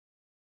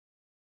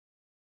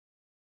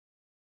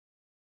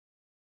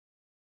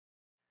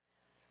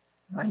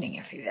Morning,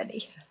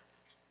 everybody.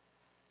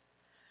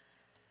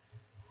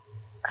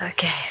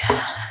 Okay,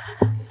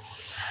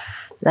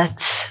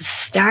 let's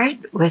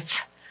start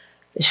with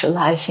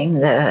visualizing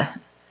the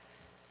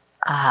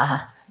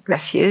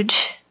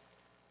refuge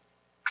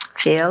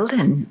field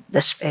in the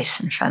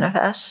space in front of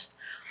us,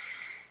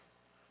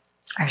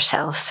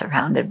 ourselves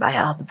surrounded by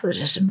all the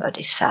Buddhas and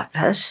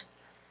Bodhisattvas.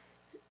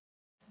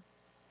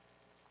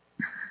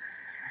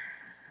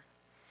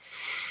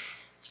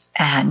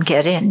 And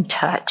get in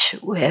touch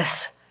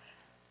with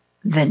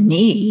the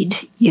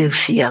need you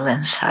feel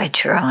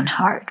inside your own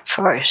heart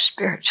for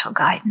spiritual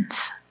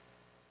guidance.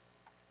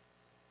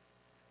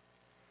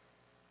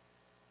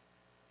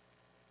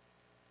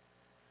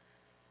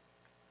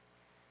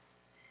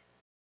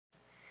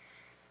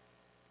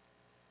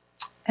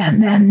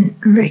 And then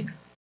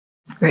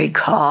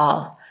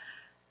recall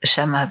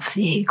some of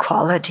the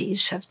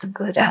qualities of the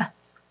Buddha,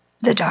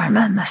 the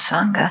Dharma, and the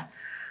Sangha,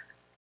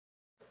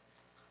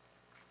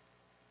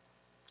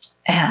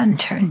 and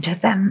turn to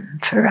them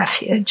for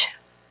refuge.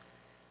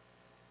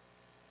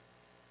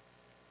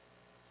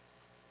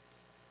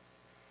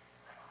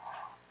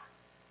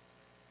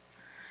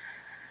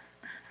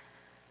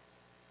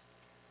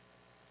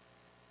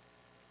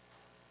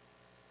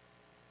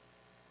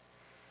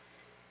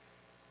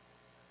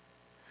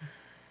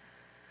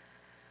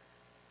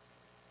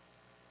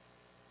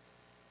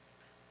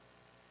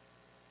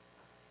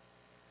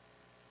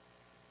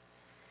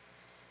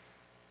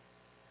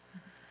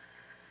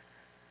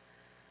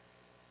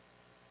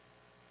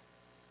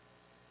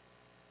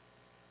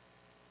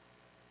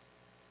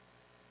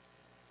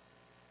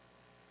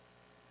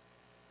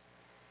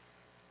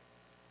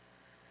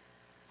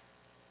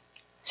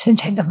 So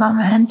take a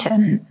moment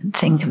and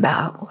think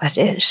about what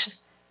is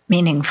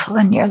meaningful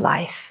in your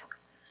life.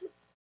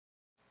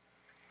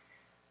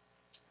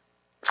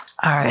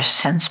 Are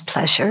sense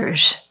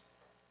pleasures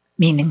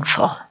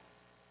meaningful?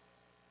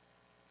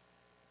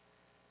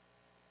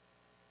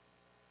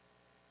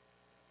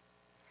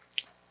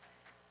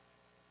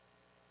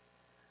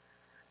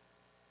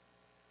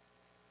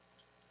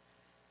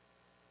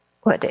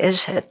 What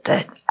is it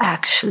that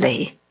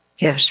actually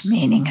gives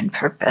meaning and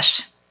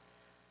purpose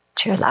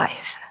to your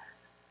life?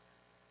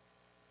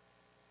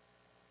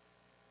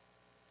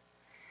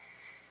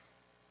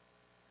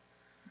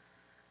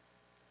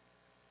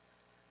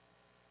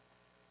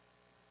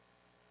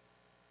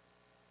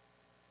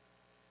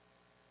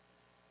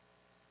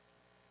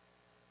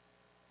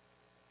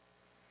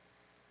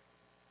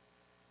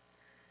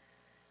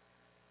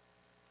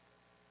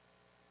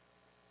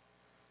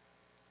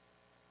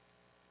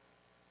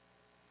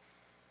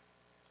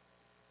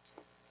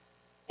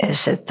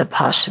 Is it the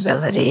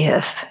possibility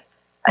of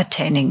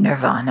attaining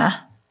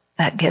nirvana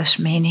that gives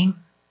meaning?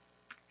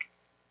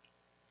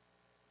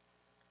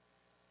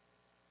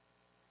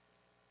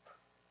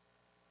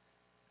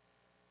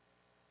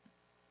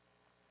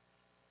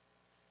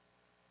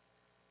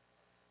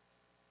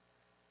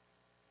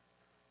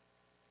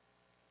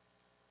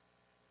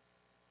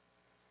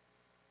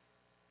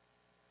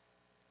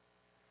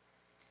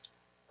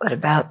 What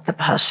about the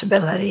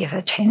possibility of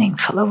attaining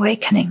full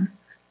awakening?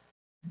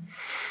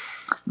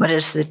 What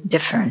is the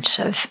difference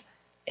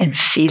in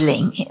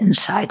feeling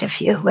inside of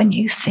you when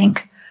you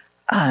think,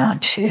 I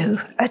want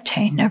to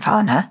attain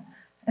nirvana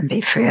and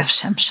be free of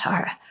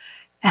samsara,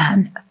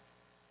 and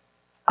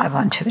I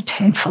want to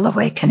attain full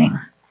awakening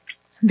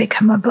and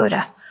become a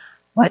Buddha?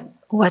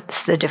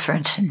 What's the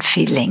difference in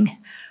feeling?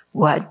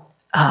 What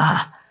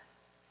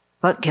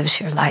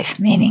gives your life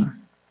meaning?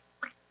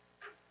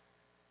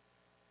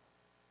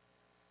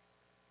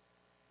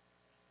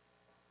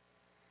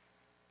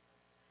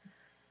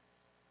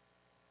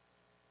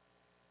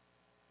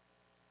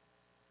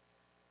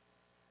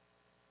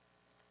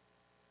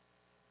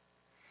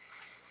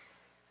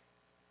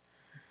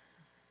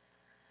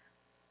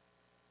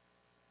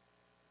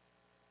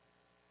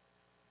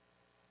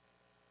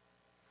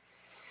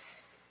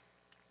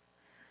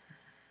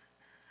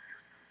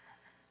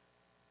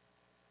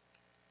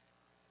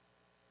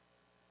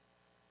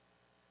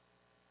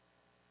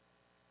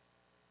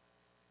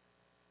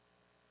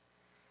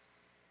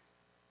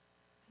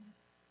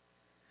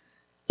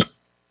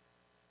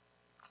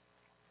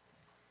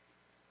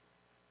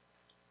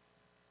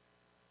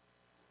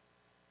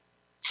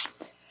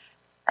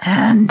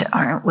 And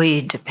aren't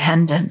we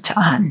dependent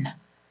on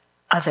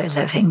other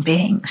living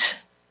beings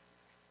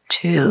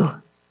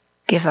to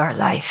give our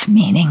life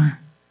meaning?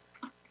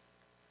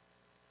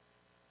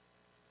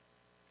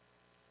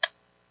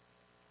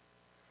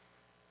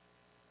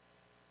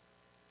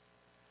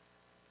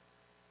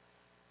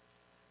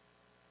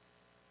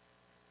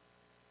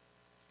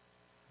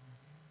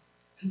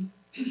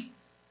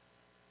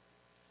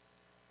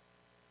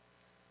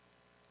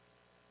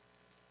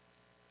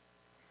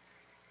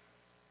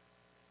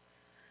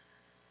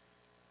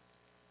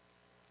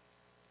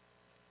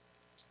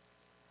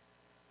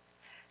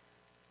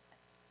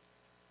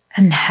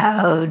 And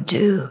how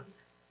do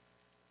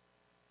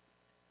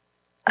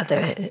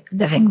other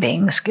living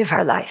beings give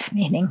our life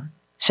meaning?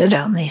 Is it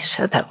only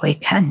so that we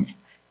can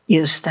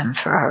use them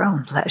for our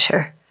own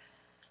pleasure?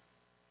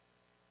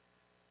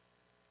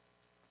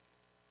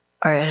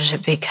 Or is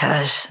it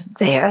because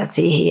they are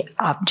the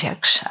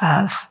objects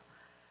of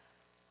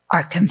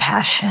our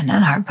compassion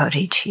and our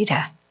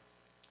bodhicitta?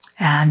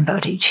 And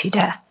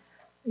bodhicitta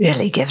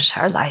really gives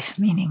our life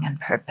meaning and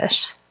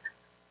purpose.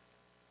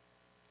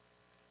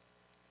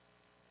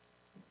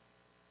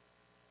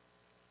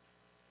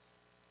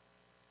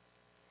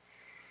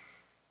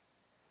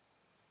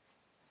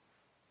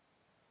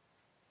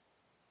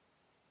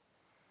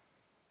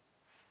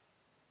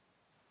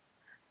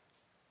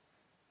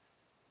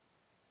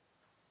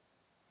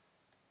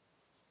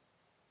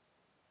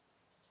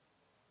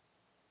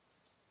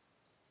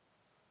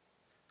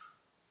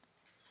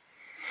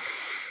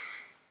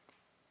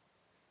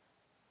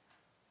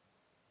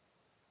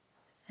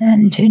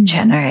 And to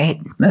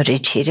generate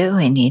bodhicitta,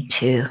 we need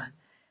to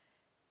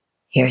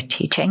hear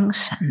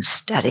teachings and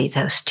study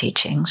those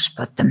teachings,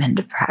 put them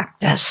into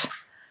practice.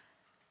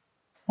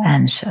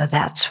 And so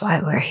that's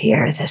why we're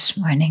here this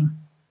morning.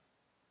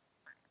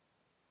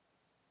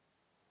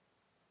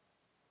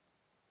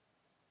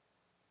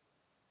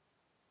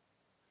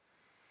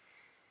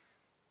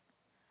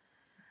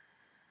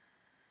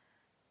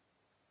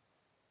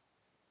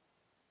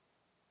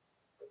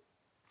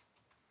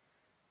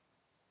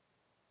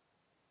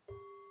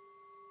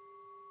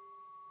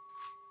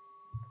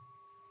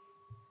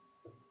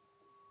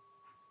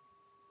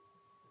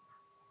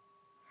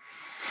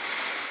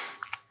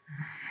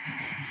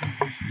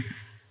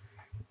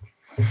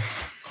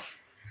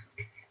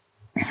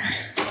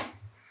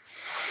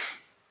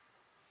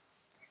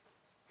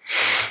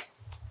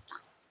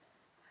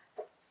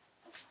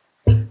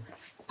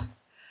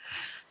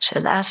 So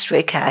last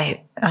week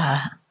I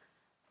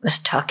was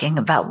talking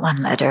about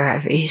one letter I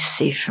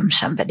received from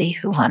somebody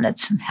who wanted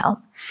some help.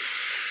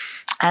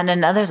 And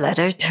another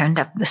letter turned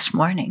up this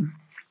morning,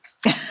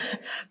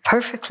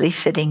 perfectly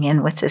fitting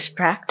in with this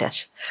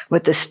practice,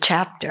 with this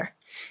chapter,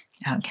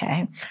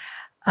 okay,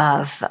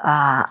 of,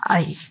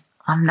 I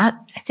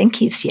think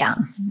he's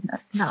young,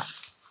 not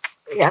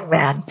young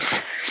man,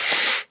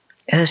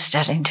 who's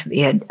studying to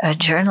be a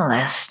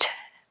journalist,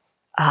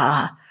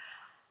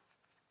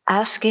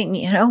 asking,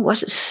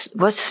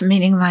 what's the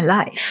meaning of my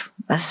life?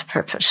 What's the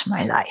purpose of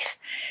my life?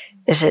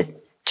 Is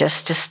it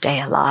just to stay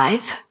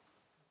alive?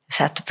 Is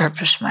that the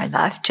purpose of my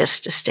life?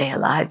 Just to stay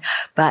alive?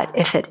 But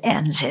if it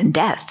ends in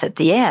death at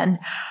the end,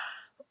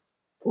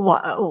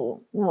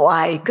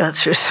 why go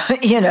through,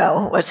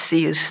 what's the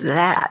use of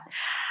that?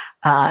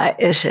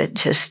 Is it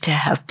just to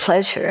have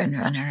pleasure and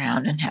run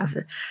around and have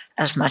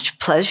as much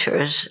pleasure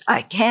as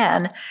I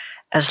can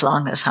as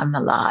long as I'm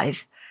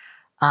alive?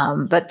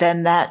 But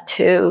then that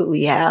too,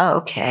 yeah,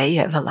 okay, you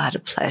have a lot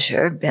of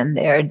pleasure, been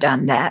there,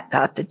 done that,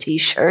 got the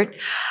t-shirt.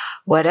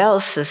 What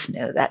else is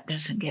new? That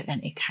doesn't give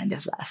any kind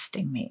of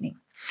lasting meaning.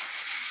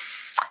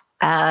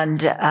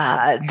 And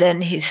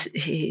then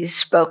he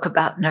spoke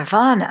about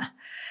nirvana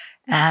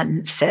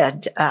and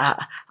said,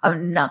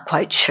 I'm not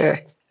quite sure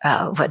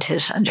what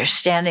his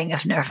understanding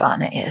of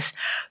nirvana is,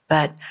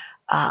 but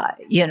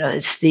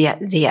it's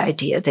the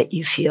idea that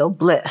you feel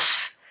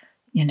bliss,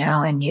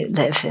 and you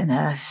live in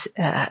a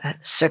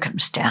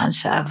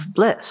circumstance of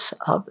bliss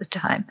all the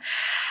time.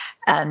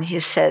 And he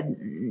said,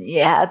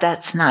 yeah,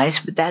 that's nice,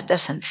 but that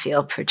doesn't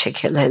feel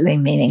particularly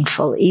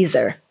meaningful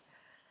either.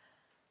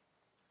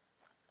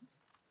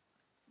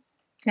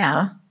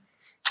 Yeah,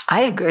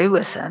 I agree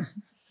with him.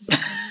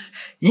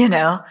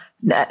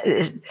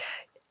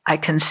 I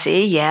can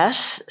see,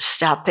 yes,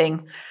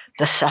 stopping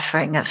the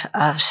suffering of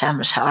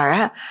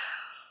samsara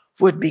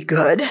would be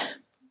good.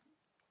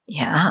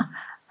 Yeah.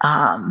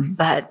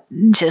 But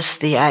just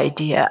the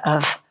idea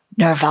of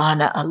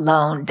nirvana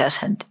alone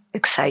doesn't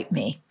excite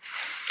me.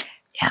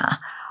 Yeah.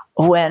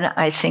 When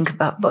I think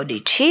about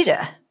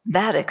bodhicitta,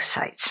 that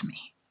excites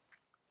me.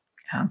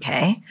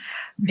 Okay.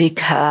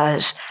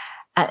 Because,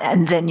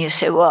 and then you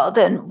say, well,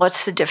 then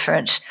what's the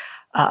difference?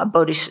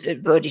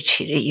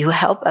 Bodhicitta, you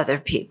help other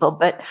people,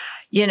 but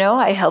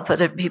I help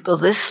other people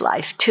this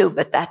life too,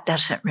 but that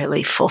doesn't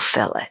really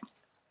fulfill it.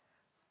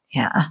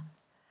 Yeah.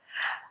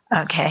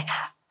 Okay.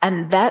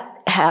 And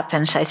that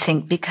happens, I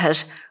think,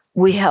 because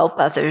we help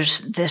others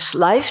this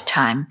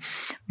lifetime,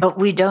 but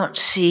we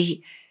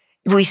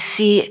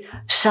see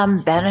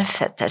some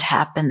benefit that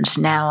happens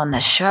now in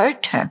the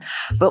short term,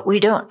 but we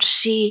don't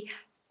see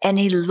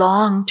any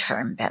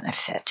long-term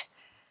benefit.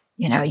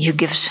 You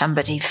give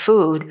somebody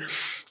food,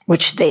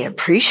 which they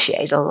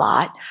appreciate a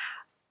lot,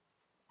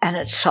 and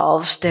it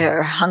solves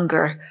their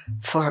hunger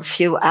for a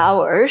few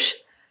hours,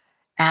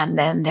 and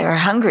then they're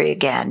hungry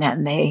again,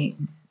 and they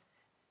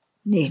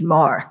need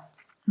more.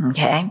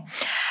 Okay?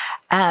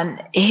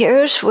 And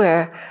here's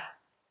where,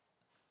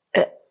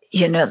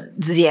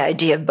 the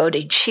idea of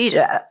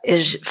bodhicitta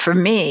is, for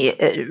me,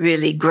 it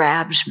really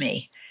grabs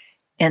me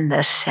in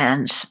the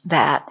sense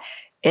that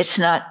it's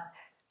not,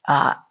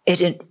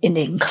 it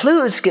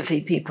includes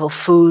giving people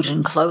food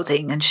and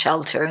clothing and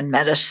shelter and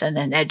medicine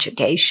and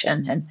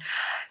education and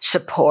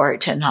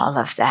support and all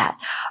of that.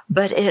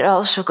 But it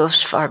also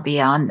goes far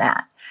beyond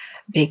that,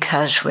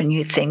 because when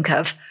you think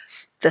of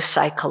the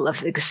cycle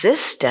of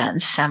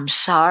existence,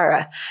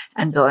 samsara,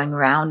 and going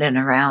round and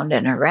around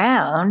and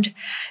around,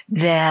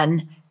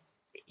 then,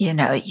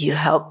 you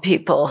help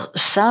people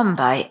some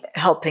by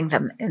helping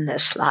them in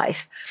this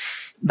life.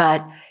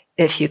 But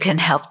if you can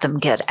help them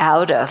get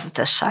out of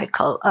the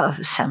cycle of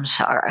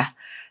samsara,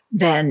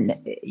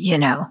 then,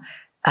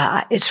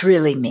 it's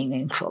really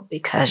meaningful,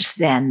 because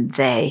then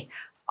they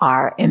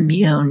are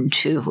immune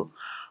to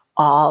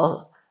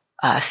all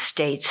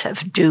states of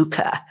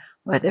dukkha,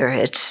 whether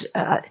it's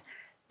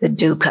the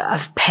dukkha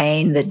of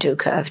pain, the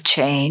dukkha of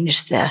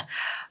change, the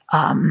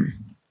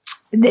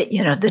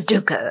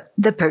dukkha,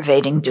 the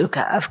pervading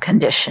dukkha of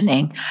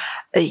conditioning.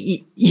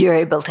 You're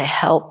able to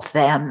help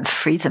them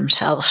free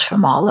themselves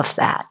from all of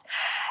that.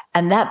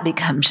 And that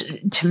becomes,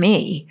 to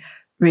me,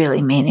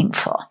 really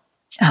meaningful.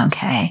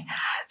 Okay.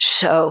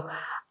 So,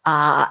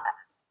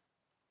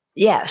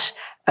 yes.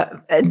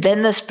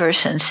 Then this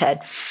person said,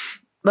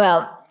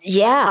 well,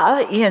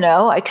 yeah,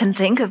 I can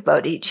think of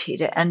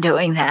bodhicitta and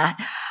doing that.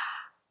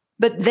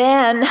 But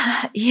then,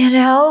 I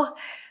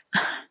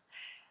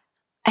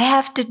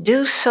have to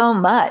do so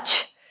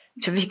much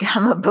to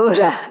become a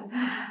Buddha.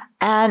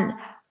 And,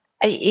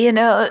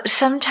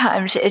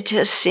 sometimes it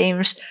just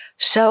seems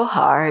so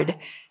hard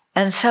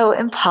and so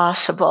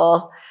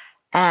impossible.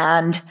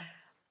 And,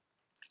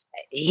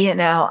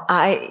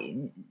 I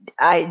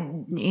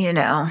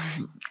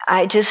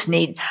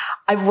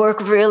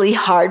work really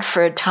hard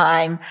for a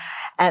time,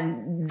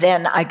 and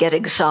then I get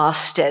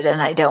exhausted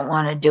and I don't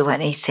want to do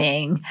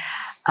anything.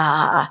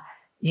 And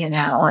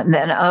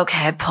then,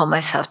 okay, I pull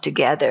myself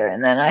together,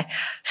 and then I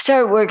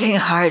start working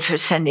hard for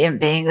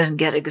sentient beings and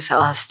get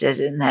exhausted.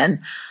 And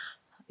then,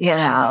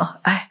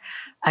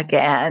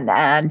 again,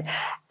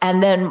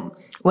 and then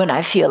when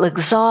I feel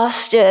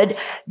exhausted,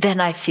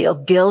 then I feel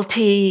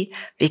guilty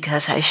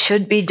because I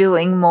should be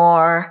doing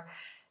more.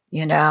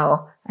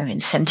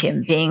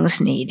 Sentient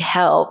beings need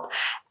help,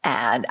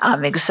 and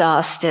I'm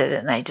exhausted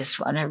and I just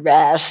want to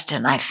rest,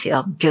 and I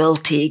feel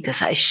guilty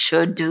because I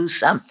should do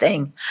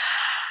something.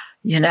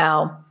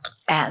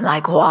 And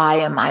like, why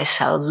am I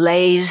so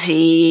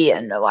lazy?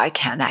 And why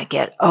can't I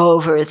get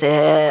over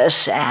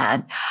this?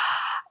 And,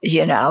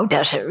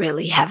 does it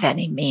really have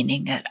any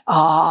meaning at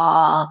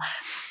all?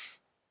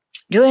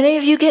 Do any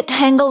of you get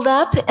tangled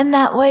up in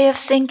that way of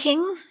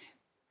thinking?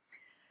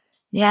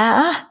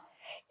 Yeah?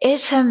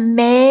 It's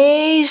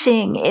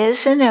amazing,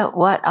 isn't it,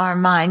 what our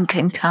mind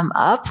can come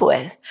up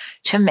with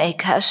to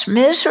make us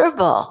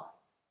miserable.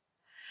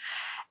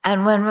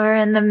 And when we're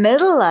in the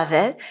middle of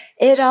it,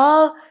 it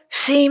all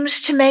seems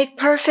to make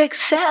perfect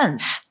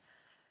sense,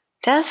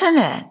 doesn't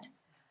it?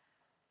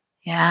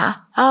 Yeah.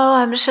 Oh,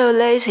 I'm so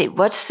lazy.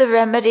 What's the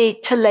remedy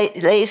to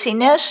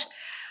laziness?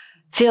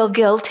 Feel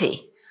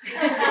guilty.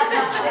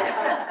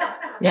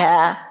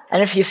 Yeah.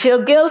 And if you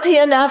feel guilty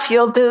enough,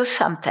 you'll do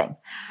something.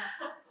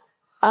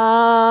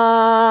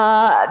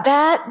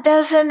 That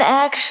doesn't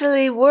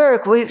actually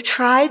work. We've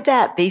tried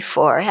that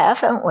before,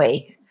 haven't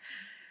we?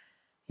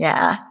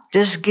 Yeah.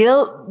 Does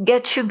guilt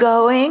get you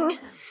going?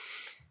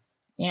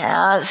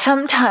 Yeah,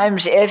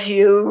 sometimes if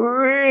you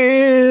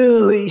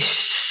really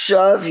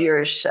shove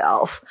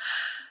yourself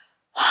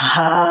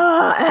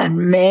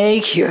and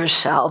make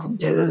yourself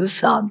do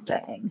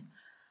something,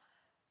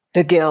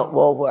 the guilt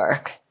will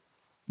work.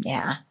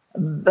 Yeah.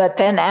 But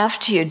then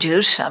after you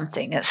do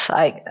something, it's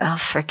like, oh,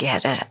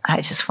 forget it.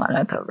 I just want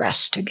to go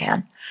rest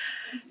again.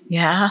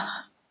 Yeah.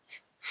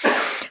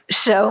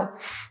 So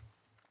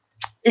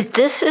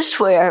this is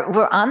where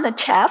we're on the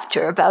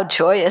chapter about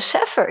joyous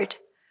effort.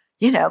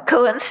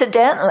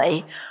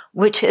 Coincidentally,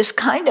 which is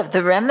kind of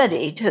the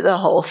remedy to the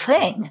whole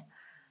thing.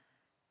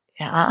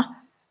 Yeah.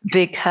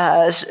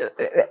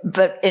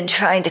 But in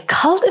trying to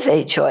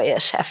cultivate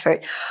joyous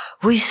effort,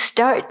 we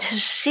start to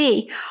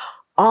see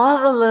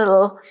all the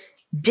little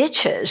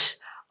ditches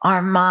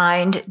our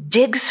mind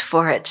digs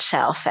for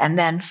itself and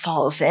then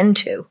falls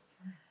into.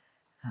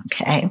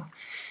 Okay.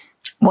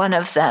 One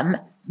of them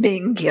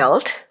being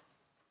guilt.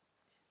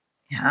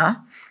 Yeah.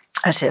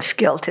 As if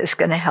guilt is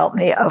going to help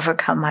me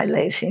overcome my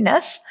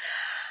laziness.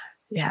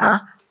 Yeah.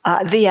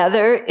 The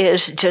other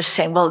is just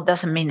saying, well, it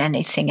doesn't mean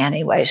anything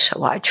anyway, so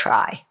why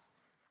try?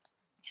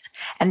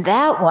 And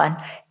that one,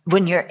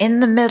 when you're in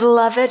the middle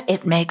of it,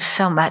 it makes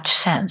so much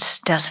sense,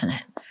 doesn't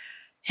it?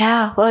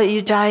 Yeah, well,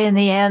 you die in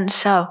the end,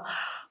 so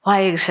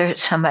why exert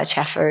so much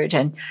effort?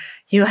 And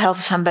you help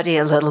somebody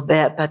a little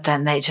bit, but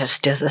then they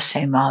just do the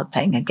same old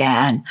thing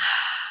again.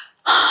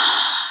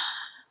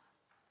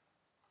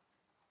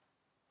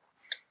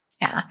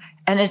 Yeah.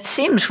 And it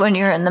seems when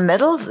you're in the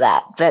middle of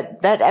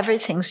that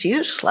everything's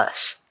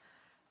useless.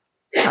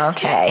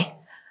 Okay.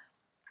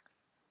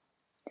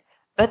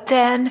 But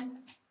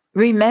then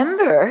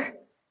remember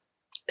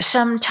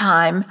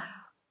sometime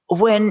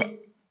when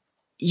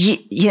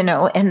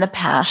in the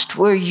past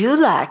where you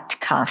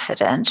lacked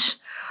confidence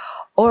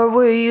or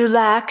where you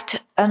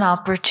lacked an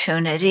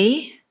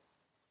opportunity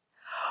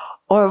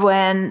or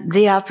when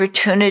the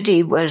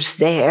opportunity was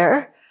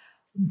there,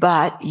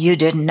 but you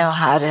didn't know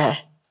how to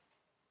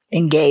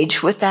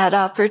engage with that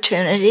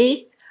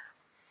opportunity.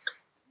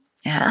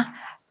 Yeah.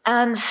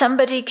 and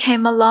somebody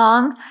came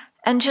along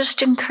and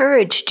just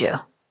encouraged you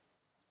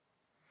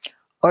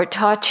or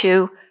taught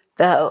you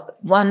the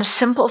one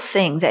simple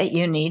thing that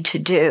you need to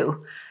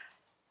do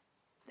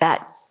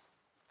that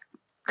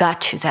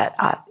got you that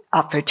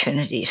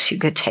opportunity so you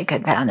could take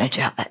advantage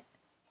of it.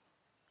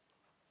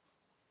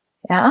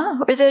 Yeah?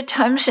 Were there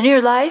times in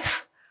your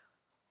life,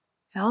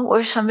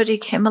 where somebody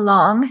came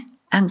along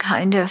and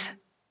kind of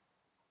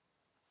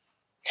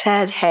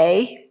said,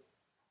 hey,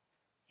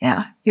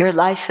 your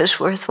life is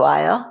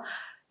worthwhile.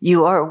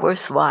 You are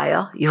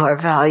worthwhile. You are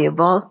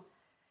valuable.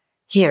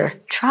 Here,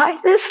 try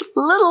this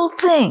little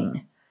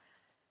thing.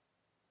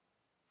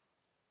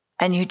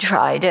 And you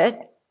tried it,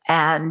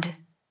 and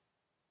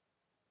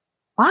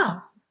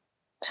wow,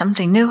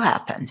 something new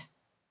happened.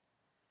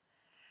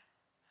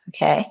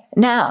 Okay,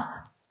 now,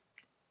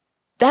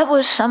 that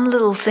was some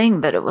little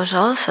thing, but it was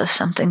also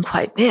something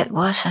quite big,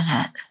 wasn't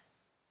it?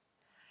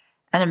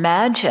 And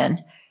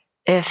imagine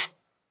if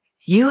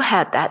you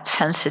had that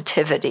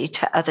sensitivity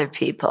to other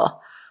people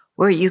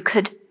where you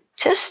could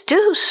just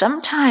do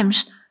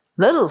sometimes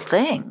little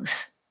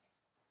things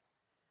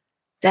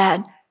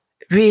that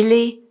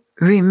really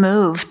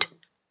removed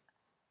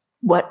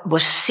what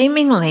was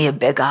seemingly a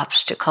big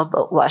obstacle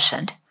but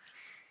wasn't,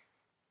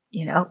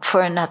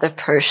 for another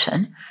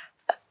person.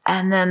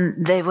 And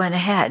then they went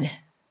ahead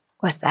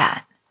with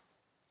that.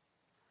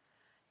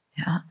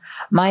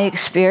 My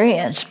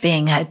experience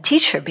being a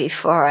teacher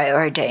before I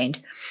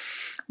ordained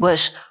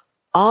was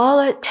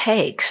all it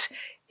takes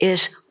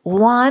is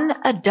one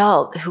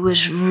adult who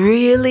is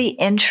really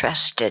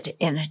interested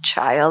in a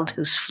child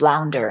who's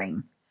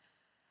floundering.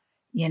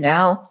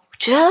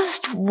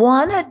 Just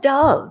one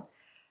adult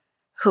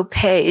who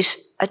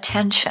pays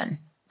attention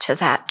to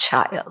that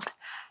child.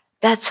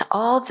 That's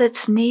all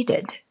that's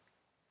needed.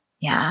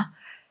 Yeah.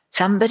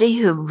 Somebody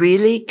who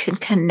really can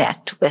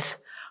connect with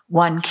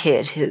one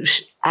kid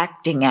who's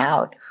acting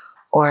out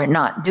or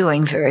not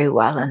doing very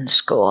well in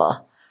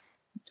school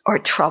or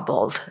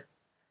troubled.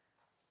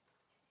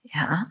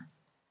 Yeah.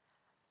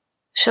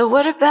 So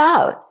what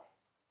about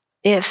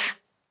if,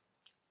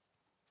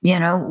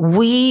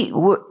 we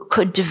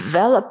could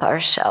develop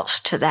ourselves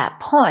to that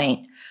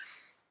point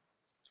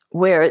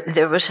where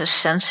there was a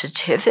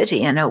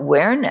sensitivity and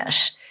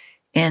awareness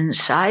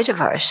inside of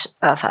us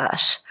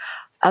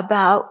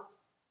about,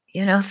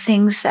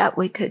 things that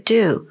we could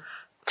do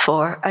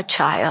for a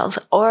child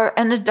or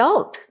an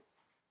adult.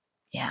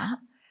 Yeah,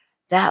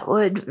 that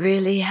would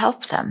really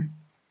help them.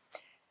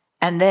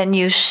 And then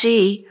you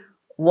see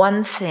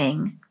one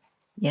thing,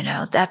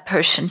 that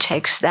person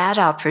takes that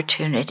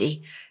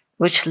opportunity,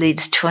 which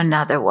leads to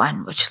another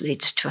one, which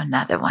leads to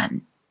another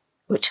one,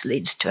 which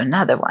leads to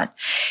another one.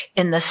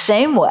 In the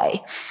same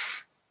way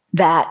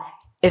that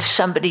if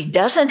somebody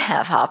doesn't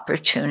have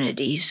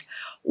opportunities,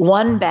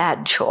 one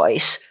bad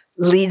choice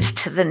leads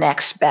to the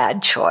next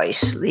bad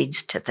choice,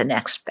 leads to the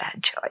next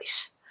bad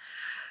choice.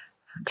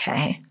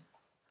 Okay?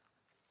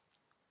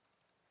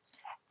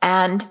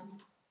 And,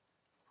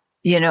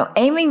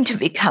 aiming to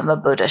become a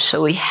Buddha,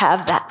 so we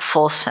have that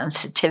full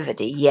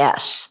sensitivity,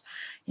 yes.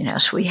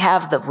 So we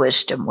have the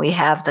wisdom, we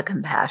have the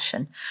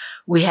compassion,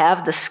 we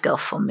have the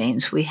skillful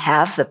means, we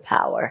have the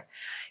power,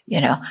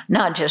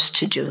 not just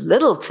to do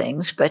little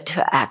things, but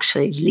to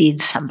actually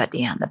lead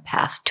somebody on the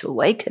path to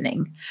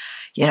awakening.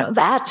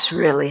 That's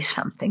really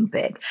something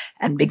big.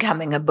 And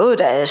becoming a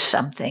Buddha is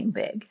something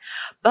big.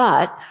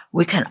 But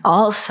we can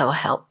also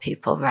help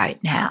people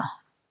right now.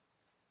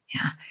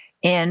 Yeah.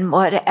 In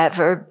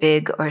whatever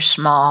big or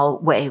small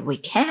way we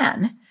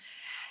can.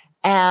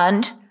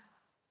 And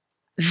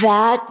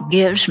that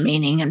gives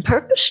meaning and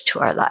purpose to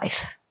our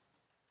life.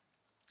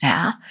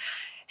 Yeah.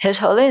 His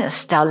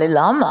Holiness Dalai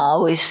Lama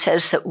always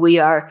says that we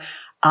are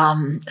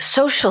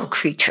social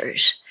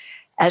creatures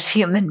as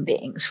human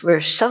beings.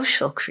 We're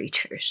social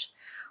creatures.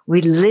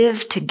 We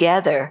live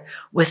together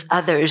with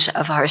others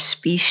of our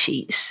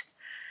species.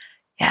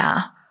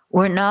 Yeah.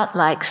 We're not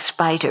like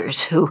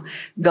spiders who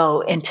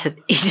go into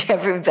each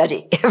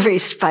everybody. Every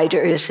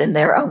spider is in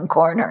their own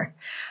corner.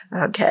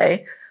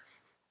 Okay.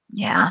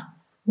 Yeah.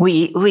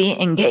 We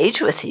engage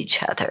with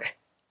each other.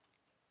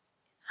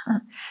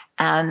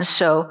 And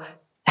so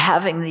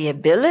having the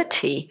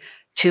ability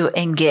to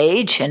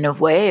engage in a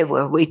way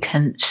where we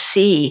can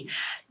see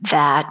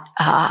that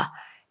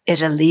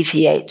it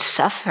alleviates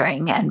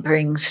suffering and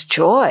brings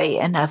joy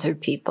in other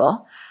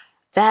people,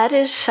 that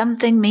is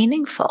something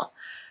meaningful.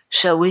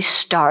 So we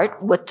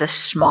start with the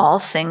small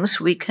things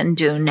we can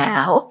do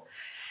now,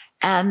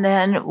 and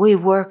then we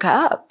work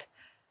up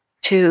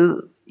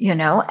to,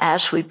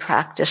 as we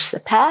practice the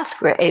path,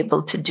 we're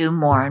able to do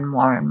more and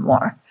more and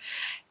more.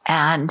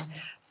 And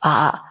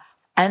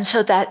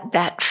so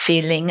that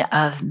feeling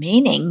of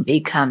meaning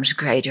becomes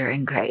greater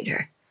and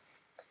greater.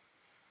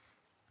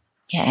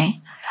 Okay?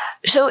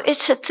 So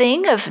it's a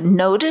thing of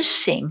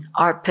noticing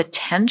our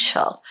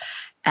potential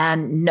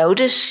and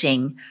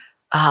noticing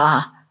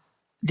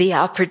the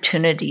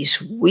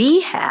opportunities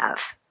we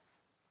have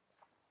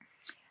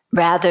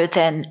rather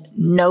than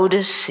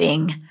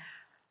noticing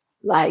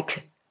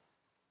like,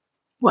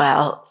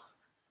 well,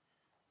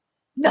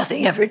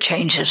 nothing ever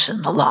changes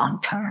in the long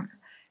term.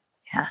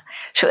 Yeah.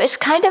 So it's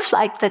kind of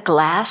like the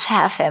glass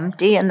half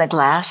empty and the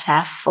glass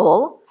half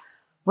full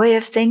way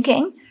of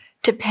thinking,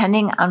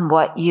 depending on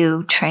what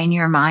you train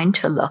your mind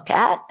to look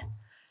at.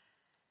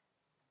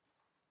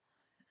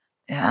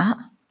 Yeah.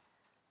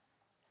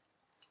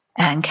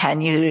 And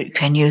can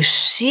you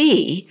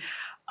see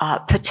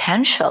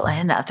potential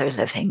in other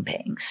living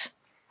beings?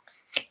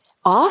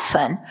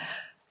 Often,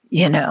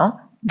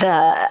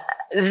 the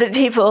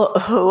people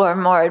who are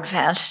more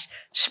advanced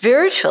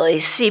spiritually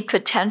see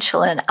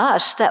potential in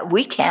us that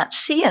we can't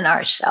see in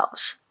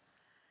ourselves.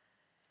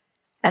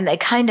 And they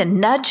kind of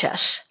nudge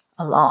us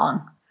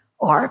along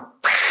or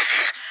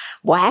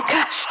whack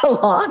us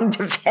along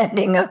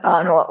depending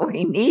upon what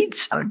we need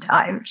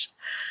sometimes.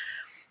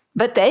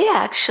 But they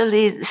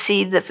actually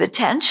see the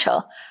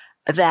potential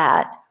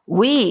that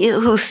we,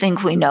 who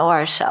think we know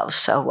ourselves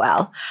so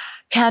well,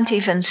 can't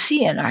even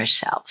see in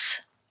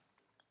ourselves,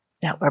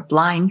 that we're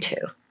blind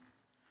to.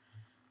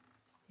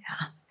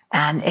 Yeah.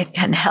 And it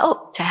can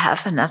help to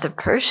have another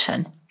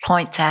person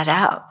point that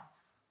out,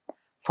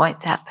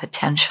 point that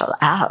potential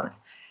out,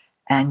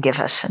 and give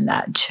us a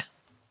nudge.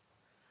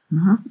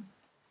 Mm-hmm.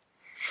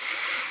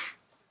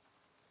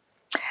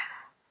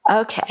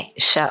 Okay,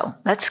 so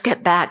let's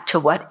get back to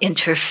what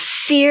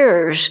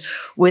interferes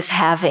with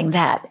having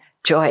that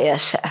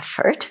joyous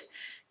effort.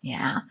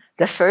 Yeah.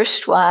 The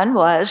first one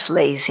was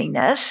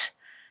laziness,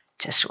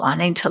 just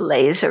wanting to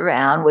laze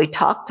around. We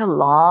talked a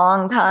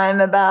long time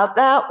about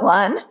that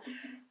one.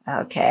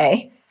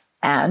 Okay.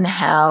 And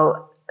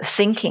how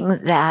thinking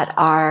that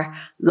our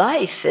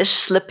life is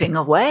slipping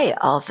away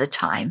all the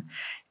time.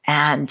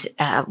 And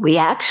we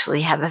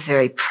actually have a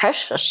very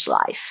precious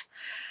life,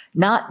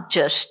 not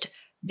just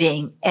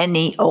being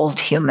any old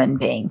human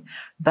being,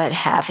 but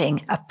having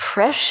a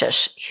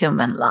precious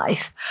human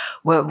life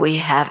where we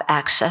have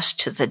access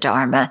to the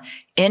Dharma,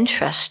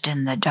 interest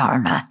in the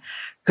Dharma,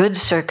 good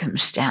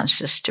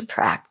circumstances to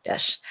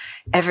practice,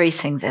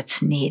 everything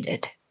that's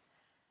needed.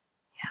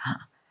 Yeah.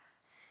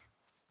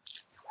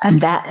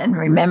 And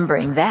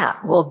remembering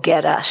that will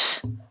get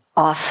us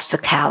off the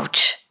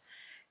couch.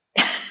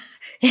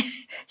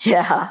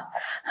 Yeah,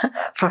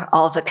 for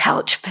all the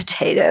couch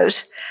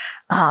potatoes.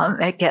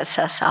 It gets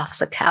us off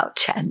the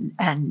couch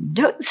and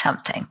doing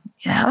something,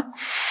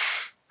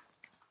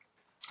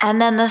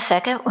 And then the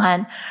second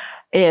one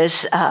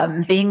is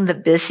being the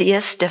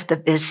busiest of the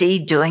busy,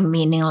 doing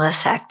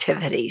meaningless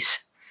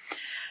activities.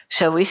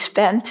 So we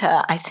spent,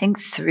 I think,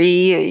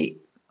 3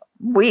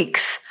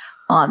 weeks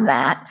on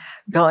that,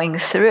 going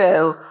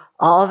through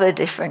all the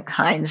different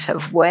kinds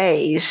of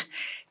ways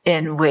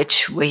in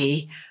which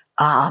we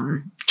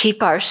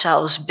keep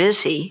ourselves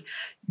busy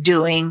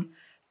doing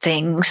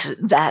things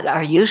that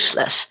are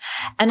useless.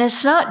 And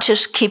it's not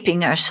just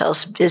keeping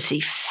ourselves busy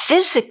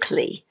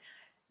physically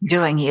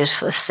doing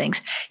useless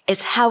things.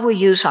 It's how we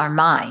use our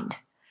mind.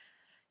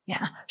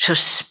 Yeah. So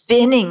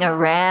spinning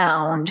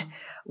around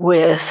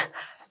with,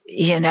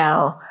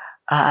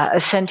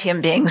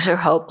 sentient beings are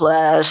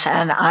hopeless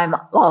and I'm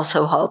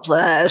also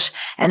hopeless.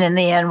 And in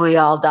the end, we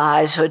all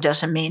die. So it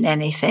doesn't mean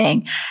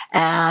anything.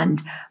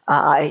 And,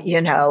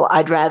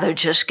 I'd rather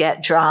just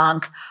get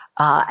drunk.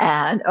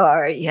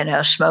 Or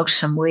smoke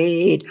some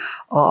weed,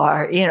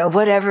 or,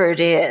 whatever it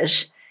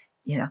is,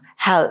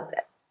 how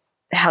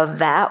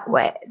that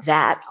way,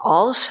 that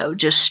also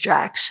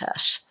distracts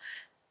us,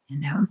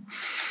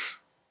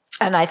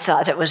 And I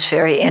thought it was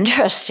very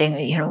interesting.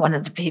 One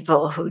of the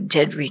people who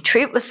did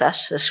retreat with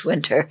us this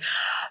winter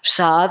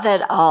saw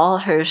that all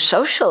her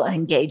social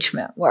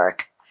engagement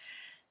work,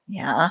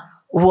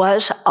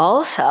 was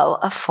also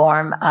a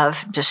form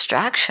of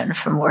distraction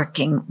from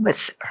working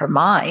with her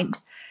mind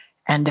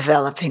and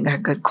developing her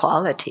good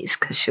qualities,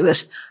 because she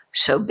was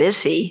so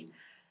busy,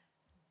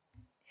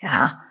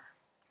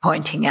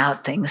 pointing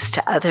out things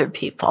to other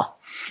people.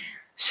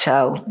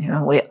 So,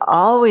 we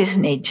always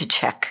need to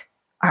check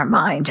our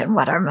mind and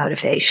what our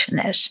motivation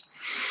is.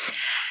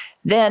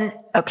 Then,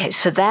 okay,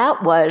 so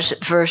that was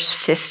verse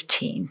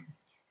 15.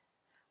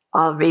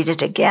 I'll read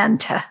it again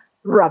to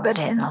rub it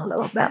in a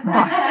little bit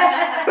more.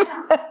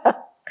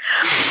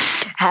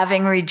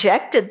 Having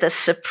rejected the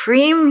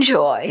supreme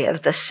joy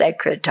of the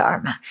sacred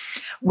Dharma,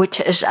 which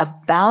is a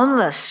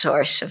boundless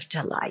source of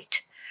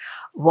delight,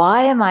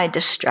 why am I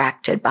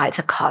distracted by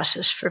the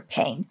causes for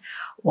pain?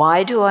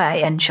 Why do I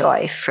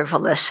enjoy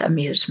frivolous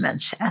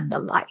amusements and the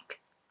like?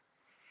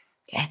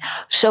 Okay.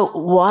 So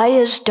why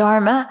is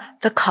Dharma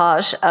the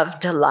cause of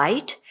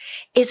delight?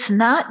 It's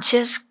not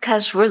just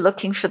because we're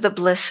looking for the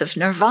bliss of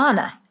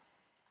nirvana.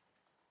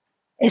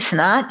 It's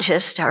not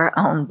just our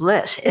own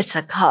bliss. It's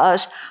a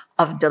cause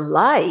of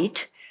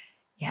delight,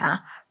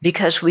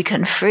 because we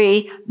can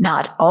free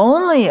not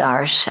only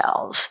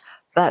ourselves,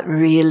 but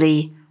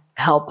really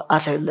help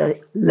other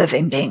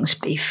living beings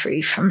be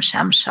free from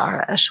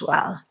samsara as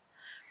well.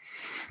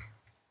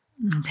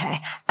 Okay.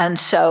 And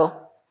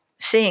so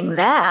seeing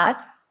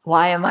that,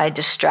 why am I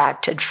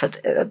distracted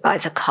by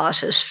the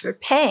causes for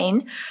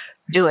pain,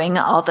 doing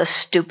all the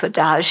stupid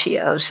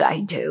adagios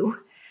I do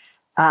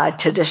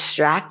to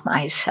distract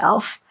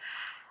myself?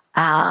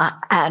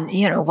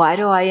 And, why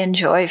do I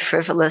enjoy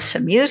frivolous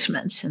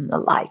amusements and the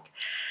like?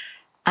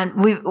 And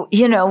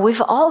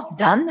we've all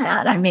done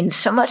that. I mean,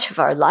 so much of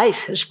our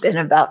life has been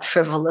about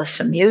frivolous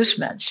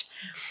amusements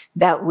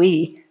that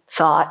we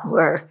thought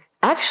were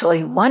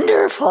actually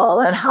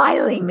wonderful and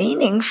highly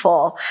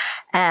meaningful.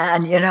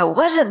 And,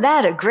 wasn't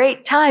that a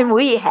great time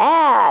we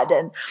had?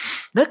 And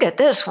look at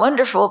this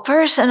wonderful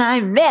person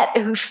I met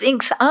who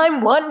thinks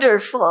I'm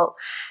wonderful.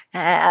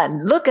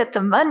 And look at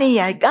the money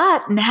I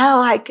got and how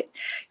I could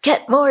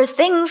get more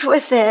things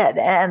with it.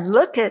 And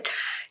look at,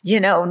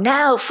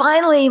 now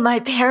finally my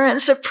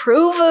parents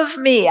approve of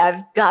me.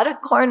 I've got a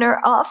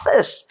corner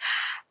office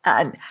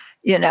and,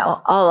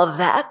 all of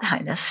that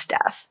kind of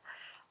stuff.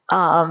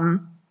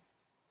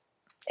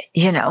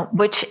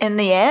 Which in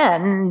the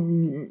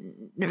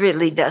end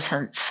really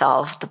doesn't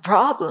solve the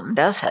problem,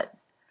 does it?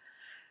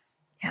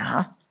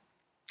 Yeah.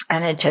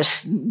 And it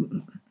just,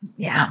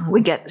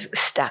 we get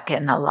stuck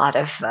in a lot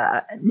of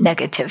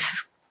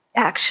negative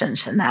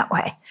actions in that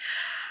way.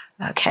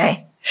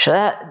 Okay.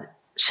 So,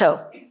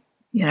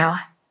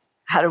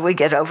 how do we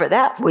get over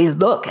that? We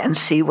look and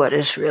see what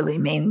is really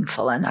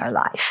meaningful in our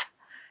life.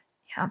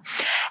 Yeah.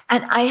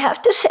 And I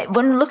have to say,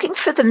 when looking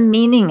for the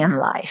meaning in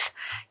life,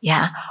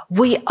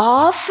 we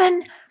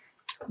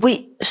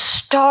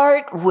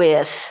start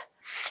with,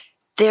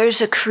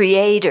 there's a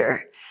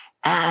creator,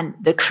 and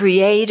the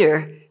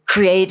creator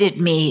created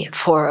me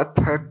for a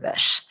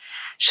purpose.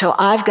 So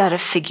I've got to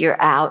figure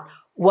out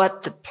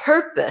what the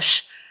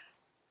purpose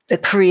the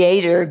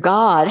creator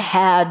God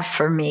had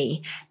for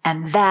me.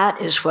 And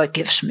that is what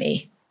gives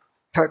me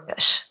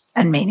purpose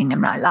and meaning in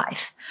my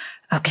life.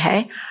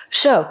 Okay.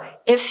 So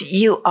if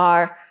you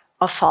are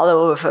a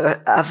follower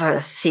of a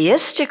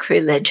theistic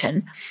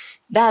religion,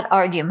 that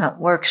argument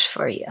works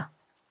for you.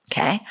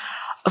 Okay.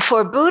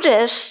 For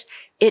Buddhists,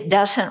 it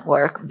doesn't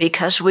work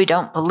because we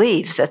don't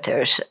believe that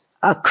there's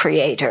a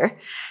creator,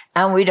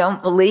 and we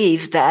don't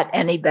believe that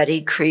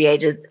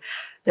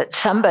that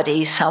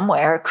somebody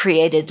somewhere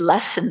created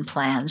lesson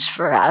plans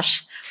for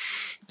us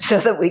so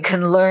that we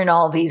can learn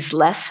all these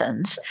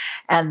lessons,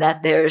 and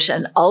that there's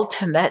an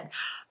ultimate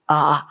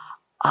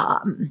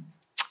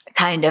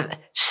kind of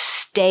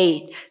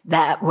state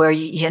that where,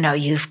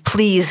 you've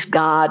pleased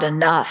God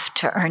enough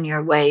to earn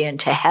your way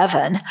into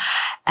heaven.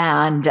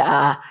 And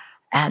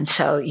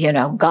so,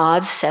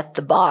 God set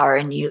the bar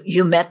and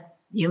you met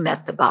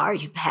the bar,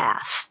 you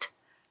passed.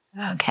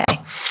 Okay.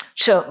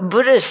 So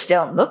Buddhists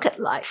don't look at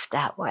life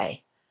that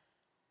way.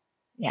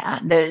 Yeah.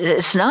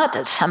 It's not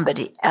that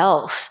somebody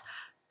else,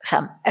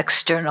 some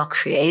external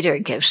creator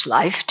gives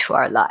life to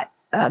our life,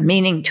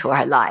 meaning to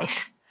our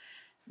life.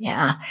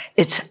 Yeah.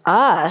 It's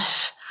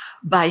us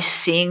by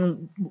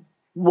seeing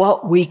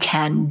what we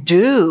can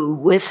do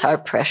with our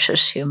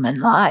precious human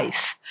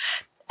life.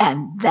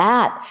 And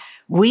that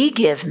we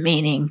give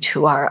meaning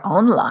to our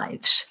own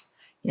lives,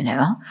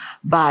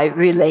 by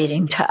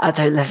relating to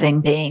other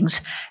living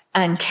beings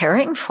and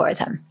caring for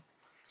them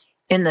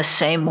in the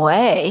same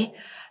way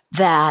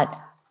that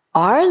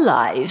our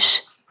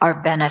lives are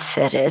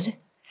benefited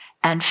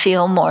and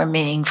feel more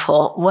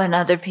meaningful when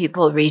other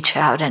people reach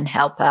out and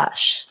help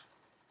us.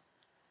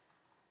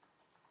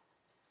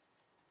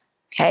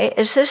 Okay,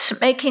 is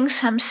this making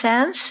some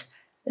sense?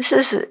 This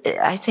is,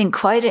 I think,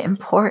 quite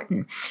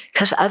important,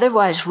 because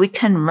otherwise we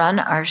can run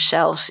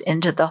ourselves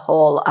into the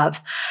hole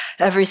of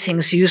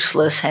everything's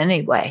useless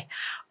anyway,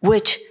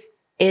 which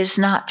is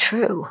not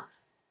true.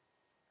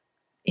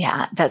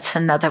 Yeah, that's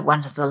another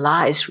one of the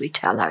lies we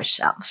tell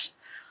ourselves.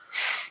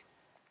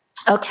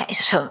 Okay,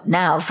 so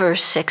now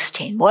verse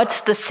 16.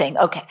 What's the thing?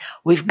 Okay,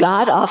 we've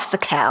got off the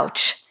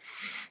couch.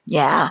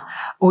 Yeah,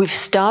 we've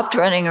stopped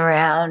running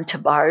around to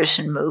bars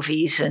and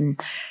movies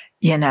and,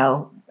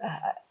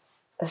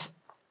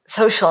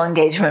 social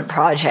engagement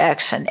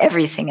projects and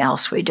everything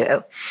else we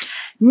do.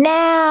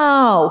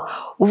 Now,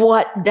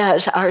 what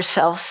does our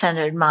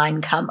self-centered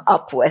mind come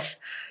up with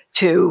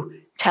to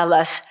tell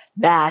us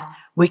that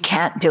we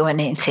can't do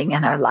anything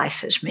in our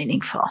life is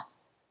meaningful?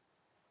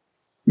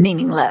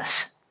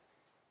 Meaningless.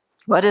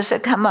 What does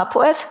it come up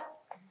with?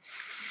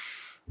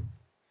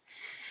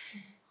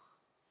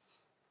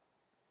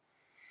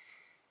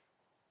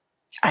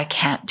 I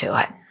can't do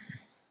it.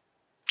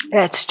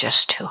 It's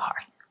just too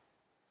hard.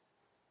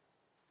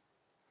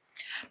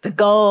 The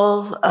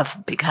goal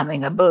of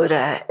becoming a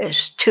Buddha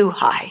is too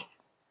high.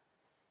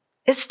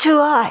 It's too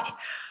high.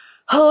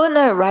 Who in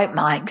their right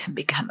mind can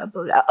become a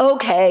Buddha?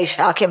 Okay,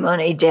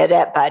 Shakyamuni did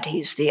it, but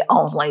he's the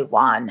only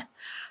one.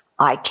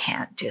 I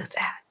can't do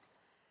that.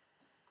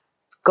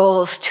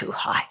 Goal's too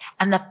high.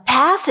 And the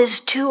path is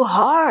too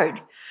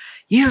hard.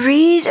 You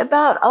read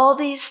about all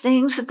these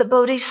things that the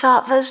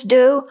Bodhisattvas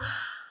do.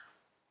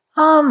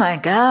 Oh my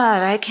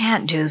God, I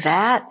can't do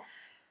that.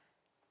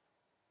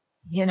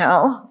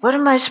 What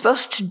am I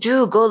supposed to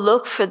do? Go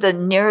look for the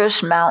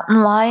nearest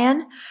mountain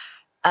lion?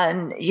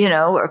 And,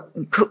 or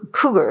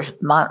cougar,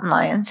 mountain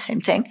lion,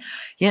 same thing.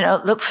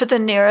 Look for the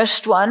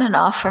nearest one and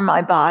offer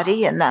my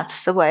body, and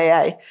that's the way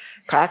I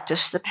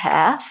practice the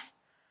path.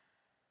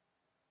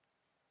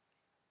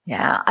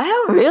 Yeah, I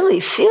don't really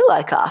feel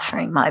like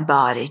offering my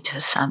body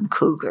to some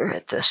cougar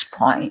at this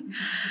point.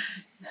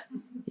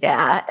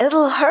 Yeah,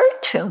 it'll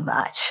hurt too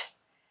much.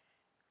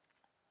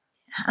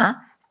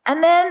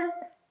 And then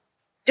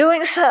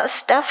doing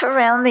stuff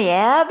around the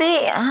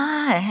Abbey,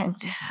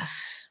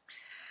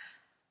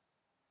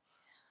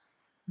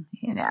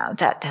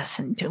 that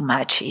doesn't do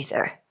much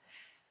either.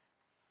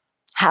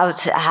 How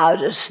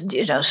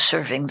does,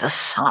 serving the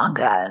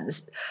Sangha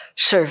and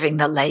serving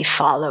the lay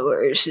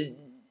followers,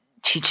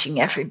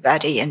 teaching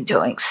everybody and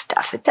doing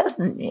stuff, it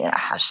doesn't,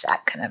 how's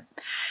that going to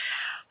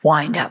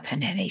wind up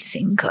in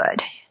anything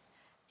good?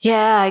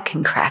 Yeah, I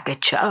can crack a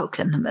joke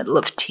in the middle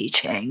of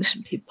teachings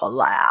and people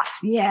laugh.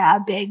 Yeah,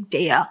 big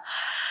deal.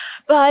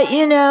 But,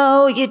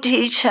 you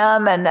teach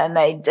them and then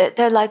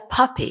they're like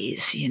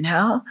puppies,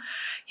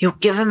 You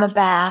give them a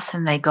bath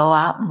and they go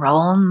out and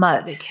roll in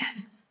mud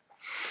again.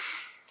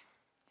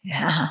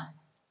 Yeah.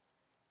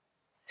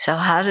 So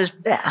how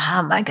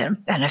am I going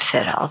to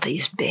benefit all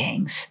these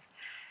beings?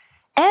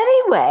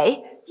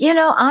 Anyway,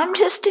 I'm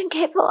just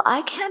incapable.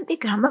 I can't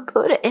become a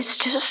Buddha. It's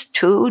just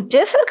too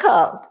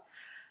difficult.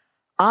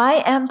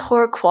 I am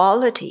poor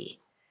quality.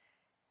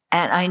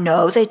 And I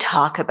know they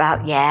talk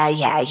about,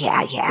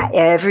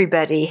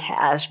 everybody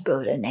has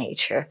Buddha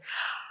nature.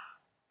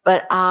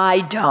 But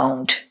I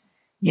don't.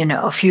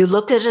 If you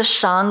look at a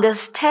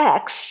Sangha's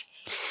text,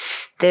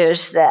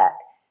 there's the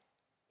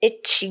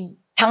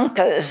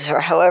Ichitankas, or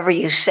however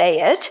you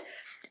say it,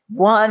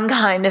 one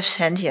kind of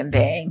sentient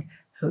being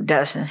who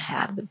doesn't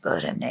have the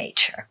Buddha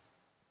nature.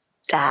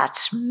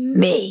 That's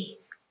me.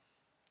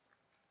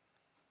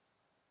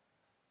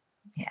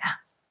 Yeah.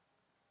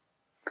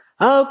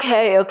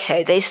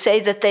 Okay. They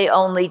say that they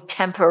only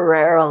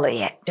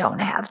temporarily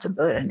don't have the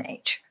Buddha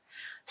nature.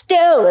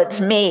 Still, it's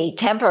me.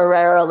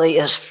 Temporarily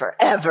is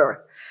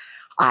forever.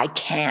 I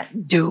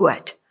can't do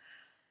it.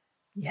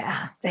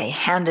 Yeah, they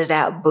handed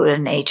out Buddha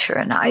nature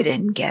and I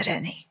didn't get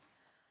any.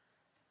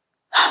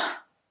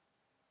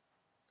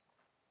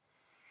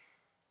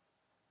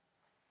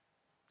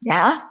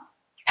 Yeah,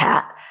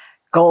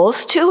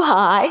 goal's too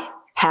high,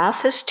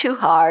 path is too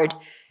hard.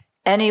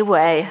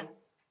 Anyway,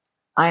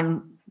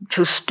 I'm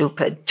too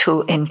stupid,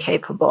 too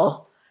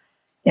incapable,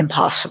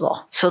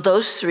 impossible. So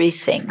those three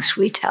things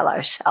we tell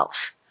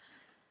ourselves.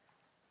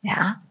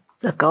 Yeah,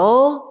 the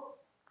goal,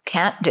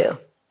 can't do.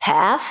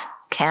 Path,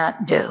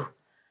 can't do.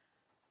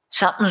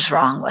 Something's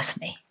wrong with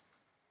me.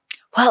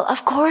 Well,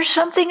 of course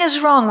something is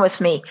wrong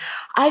with me.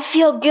 I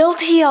feel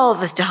guilty all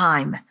the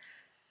time.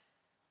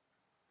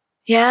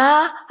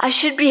 Yeah, I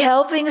should be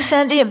helping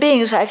sentient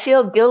beings. I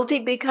feel guilty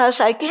because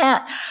I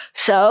can't.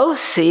 So,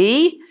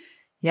 see?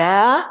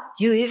 Yeah,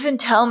 you even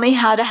tell me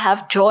how to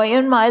have joy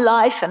in my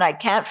life and I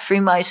can't free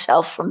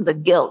myself from the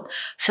guilt.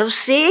 So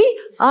see,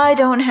 I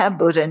don't have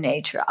Buddha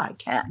nature. I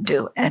can't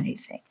do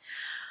anything.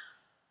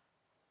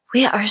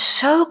 We are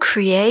so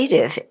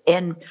creative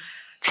in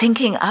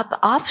thinking up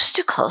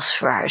obstacles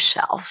for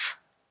ourselves.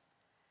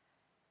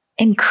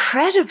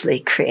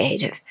 Incredibly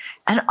creative.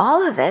 And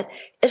all of it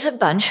is a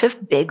bunch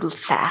of big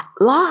fat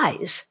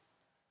lies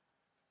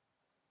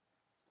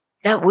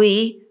that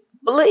we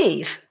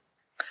believe.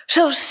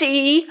 So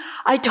see,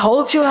 I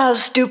told you how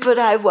stupid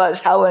I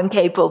was, how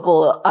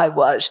incapable I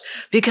was,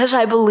 because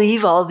I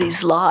believe all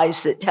these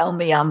lies that tell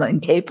me I'm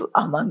incapable.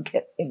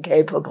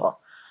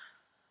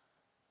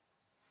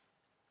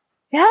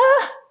 Yeah?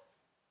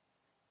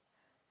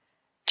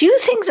 Do you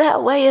think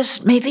that way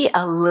is maybe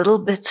a little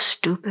bit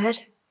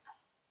stupid?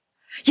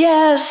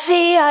 Yeah,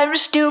 see, I'm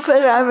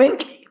stupid, I'm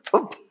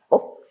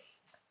incapable.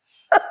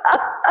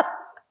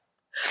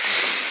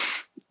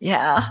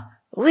 Yeah,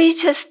 we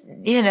just,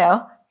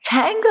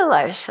 tangle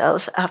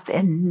ourselves up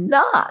in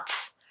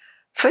knots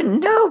for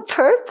no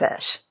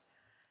purpose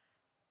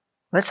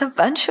with a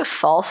bunch of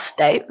false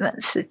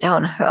statements that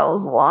don't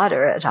hold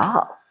water at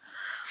all.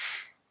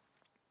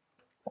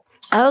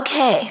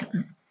 Okay,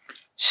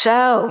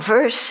 so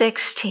verse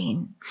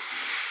 16.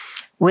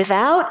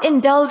 Without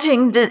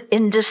indulging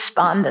in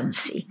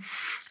despondency,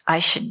 I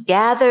should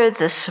gather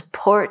the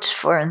supports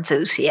for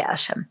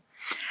enthusiasm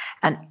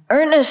and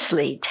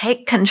earnestly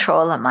take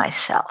control of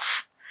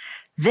myself.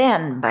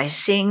 Then, by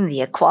seeing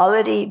the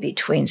equality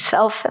between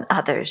self and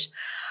others,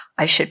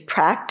 I should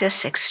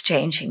practice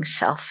exchanging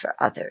self for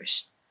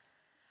others.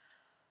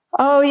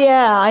 Oh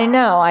yeah, I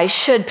know, I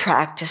should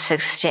practice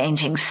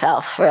exchanging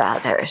self for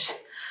others.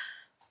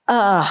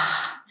 That's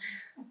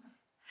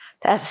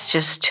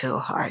just too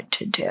hard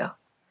to do.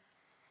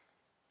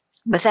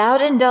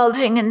 Without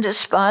indulging in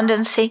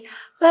despondency,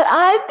 but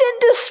I've been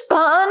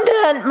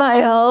despondent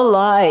my whole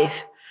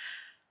life.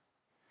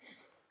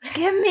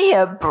 Give me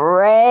a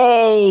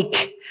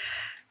break,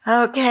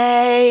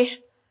 okay?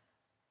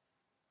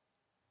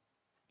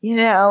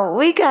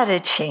 We got to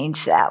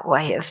change that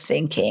way of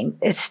thinking.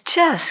 It's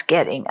just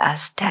getting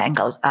us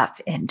tangled up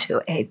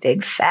into a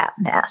big fat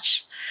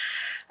mess,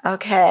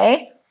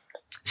 okay?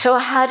 So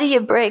how do you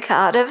break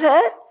out of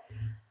it?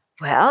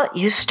 Well,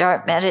 you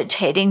start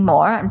meditating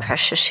more on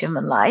precious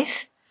human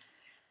life.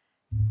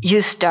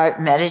 You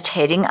start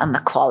meditating on the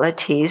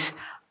qualities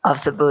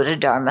of the Buddha,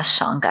 Dharma,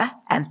 Sangha,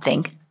 and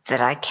think,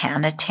 that I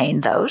can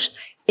attain those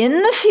in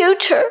the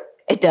future.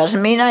 It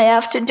doesn't mean I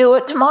have to do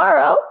it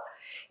tomorrow.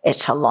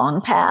 It's a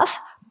long path,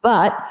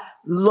 but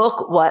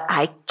look what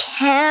I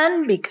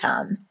can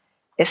become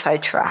if I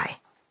try.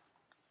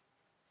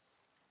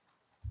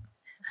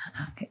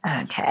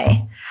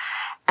 Okay.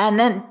 And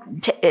then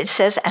it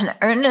says, and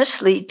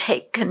earnestly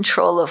take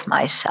control of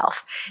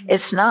myself.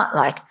 It's not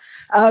like,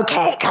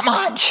 okay, come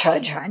on,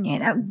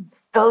 Chodron,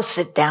 go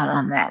sit down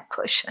on that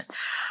cushion.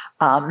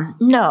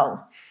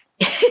 No.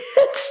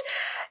 It's,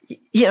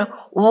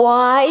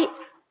 why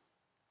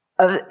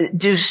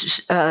do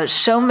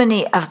so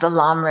many of the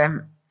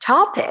Lamrim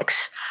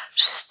topics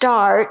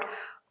start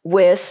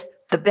with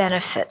the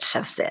benefits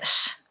of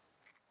this?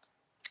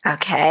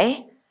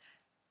 Okay?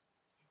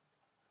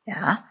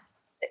 Yeah.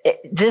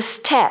 This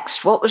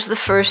text, what was the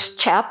first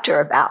chapter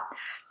about?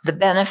 The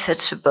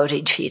benefits of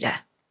bodhicitta.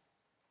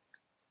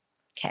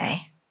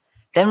 Okay.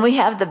 Then we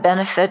have the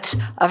benefits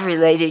of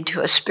relating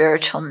to a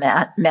spiritual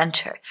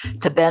mentor,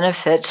 the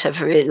benefits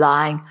of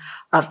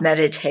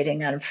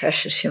meditating on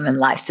precious human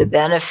life, the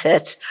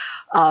benefits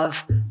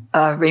of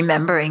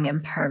remembering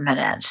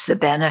impermanence, the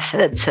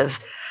benefits of,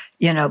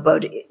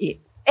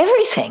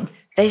 everything.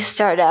 They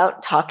start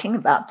out talking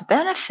about the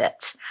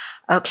benefits.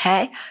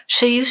 Okay?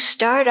 So you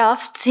start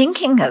off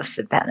thinking of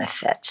the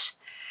benefits,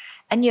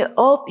 and you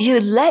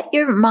let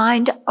your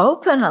mind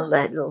open a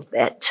little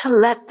bit to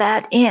let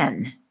that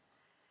in.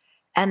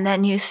 And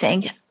then you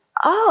think,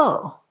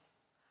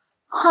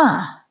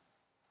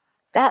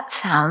 that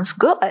sounds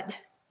good.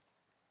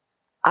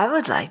 I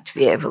would like to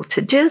be able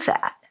to do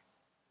that.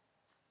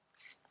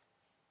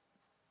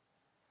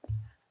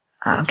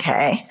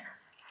 Okay.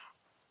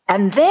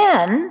 And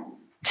then,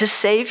 to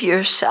save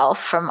yourself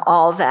from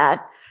all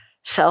that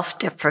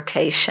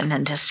self-deprecation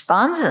and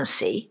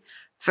despondency,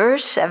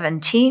 verse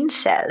 17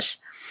 says,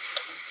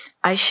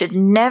 I should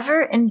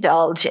never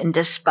indulge in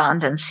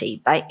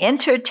despondency by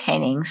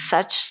entertaining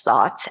such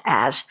thoughts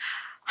as,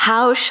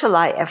 how shall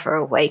I ever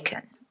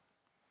awaken?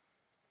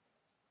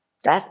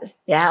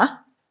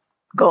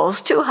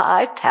 Goals too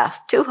high,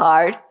 path too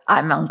hard,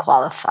 I'm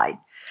unqualified.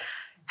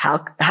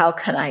 How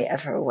can I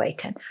ever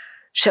awaken?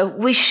 So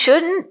we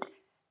shouldn't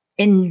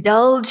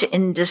indulge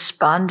in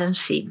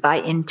despondency by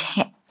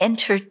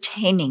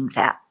entertaining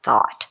that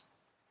thought.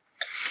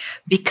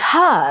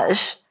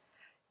 Because,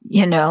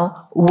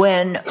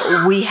 when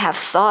we have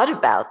thought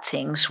about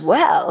things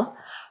well,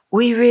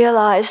 we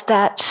realize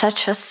that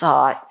such a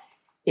thought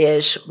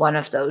is one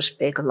of those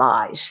big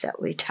lies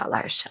that we tell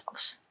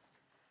ourselves.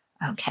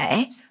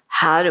 Okay?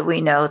 How do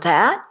we know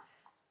that?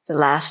 The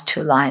last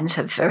two lines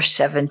of verse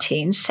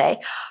 17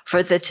 say,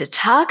 for the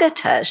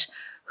Tathagatas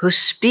who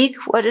speak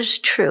what is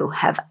true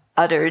have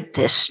uttered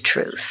this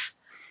truth.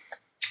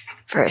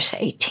 Verse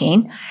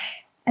 18,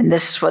 and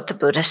this is what the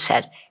Buddha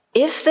said,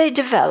 if they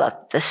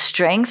develop the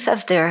strength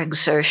of their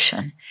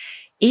exertion,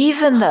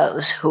 even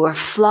those who are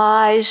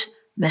flies,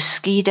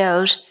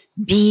 mosquitoes,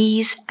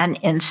 bees, and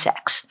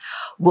insects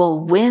will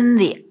win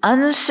the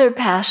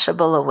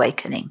unsurpassable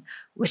awakening,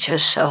 which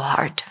is so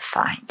hard to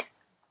find.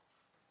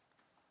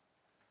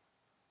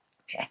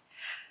 Okay.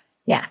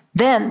 Yeah.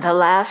 Then the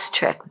last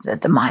trick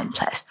that the mind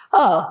plays.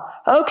 Oh,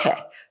 okay.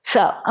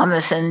 So I'm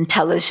as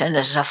intelligent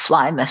as a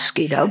fly,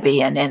 mosquito,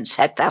 bee, and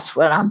insect. That's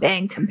what I'm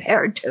being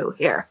compared to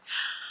here.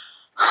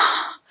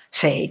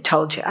 Say, he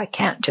told you I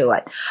can't do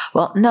it.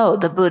 Well, no,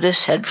 the Buddha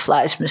said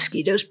flies,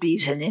 mosquitoes,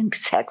 bees, and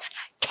insects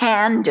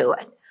can do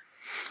it.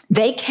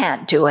 They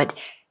can't do it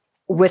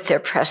with their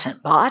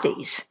present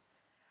bodies.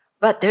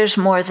 But there's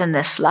more than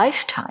this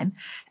lifetime,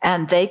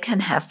 and they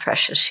can have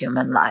precious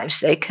human lives.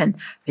 They can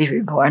be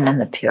reborn in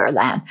the Pure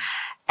Land.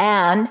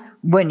 And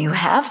when you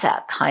have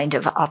that kind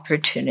of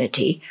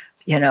opportunity,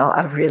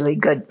 a really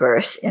good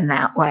birth in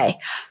that way,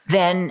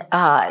 then,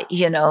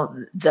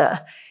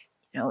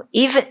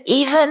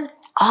 even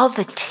all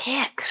the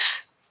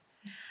ticks.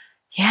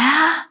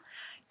 Yeah.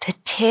 The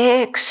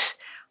ticks,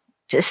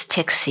 just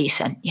tick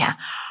season. Yeah.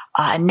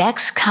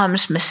 Next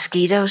comes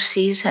mosquito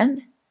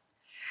season.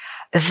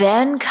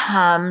 Then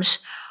comes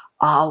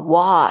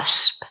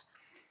wasp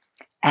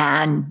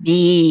and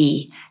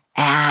bee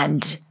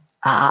and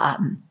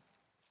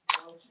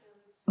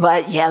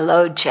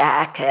yellow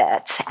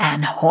jackets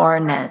and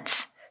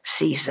hornets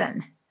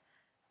season.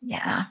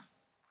 Yeah.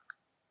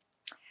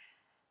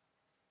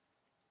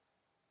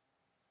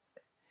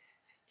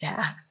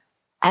 Yeah.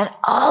 And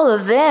all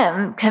of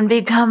them can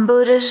become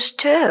Buddhas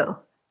too.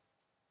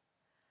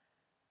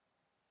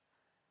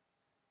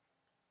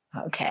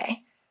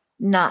 Okay.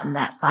 Not in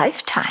that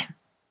lifetime,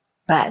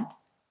 but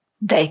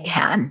they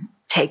can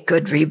take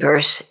good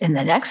rebirths in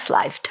the next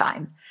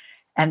lifetime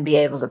and be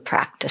able to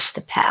practice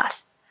the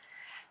path.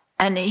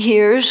 And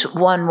here's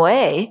one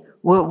way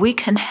where we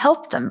can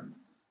help them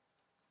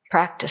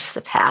practice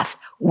the path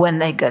when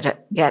they get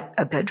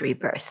a good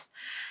rebirth.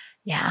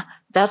 Yeah,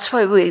 that's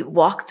why we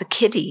walk the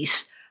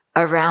kitties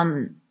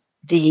around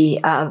the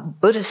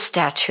Buddha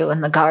statue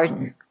in the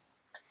garden.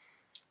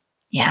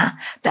 Yeah,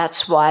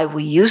 that's why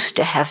we used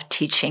to have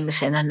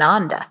teachings in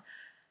Ananda.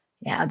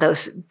 Yeah,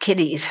 those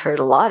kitties heard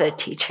a lot of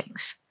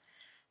teachings.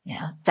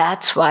 Yeah,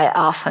 that's why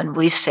often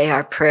we say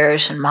our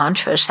prayers and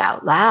mantras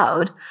out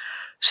loud,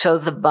 so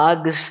the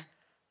bugs,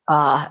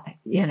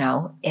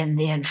 in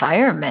the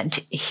environment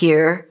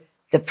hear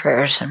the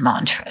prayers and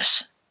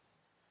mantras.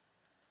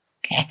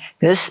 Okay,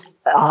 this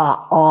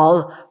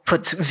all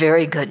puts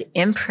very good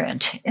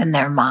imprint in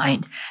their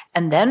mind,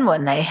 and then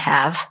when they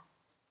have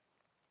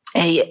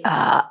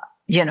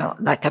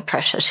like a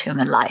precious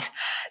human life,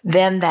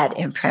 then that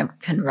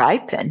imprint can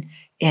ripen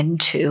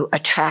into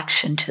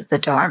attraction to the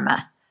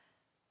Dharma.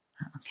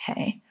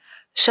 Okay.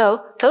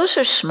 So those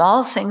are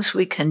small things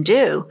we can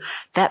do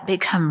that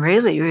become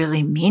really,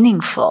 really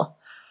meaningful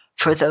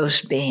for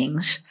those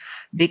beings,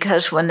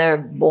 because when they're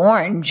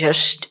born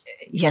just,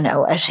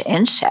 as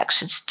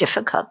insects, it's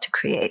difficult to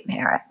create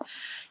merit.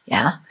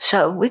 Yeah.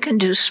 So we can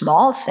do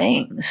small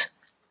things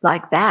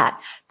like that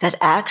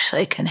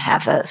actually can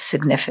have a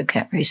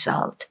significant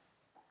result.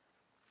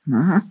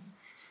 Mm-hmm.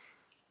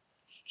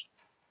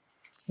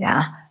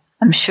 Yeah.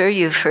 I'm sure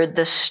you've heard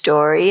the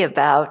story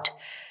about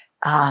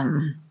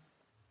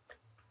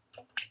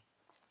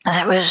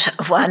there was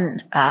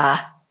one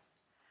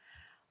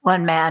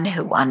man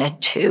who wanted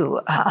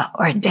to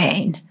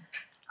ordain.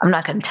 I'm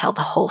not going to tell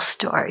the whole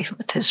story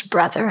with his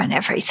brother and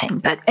everything,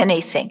 but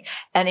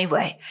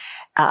anyway,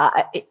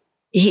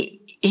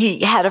 he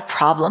had a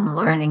problem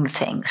learning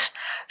things.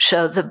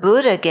 So the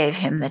Buddha gave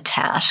him the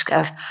task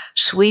of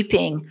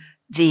sweeping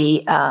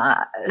the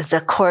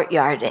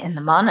courtyard in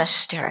the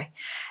monastery.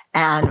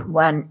 And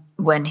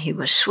when he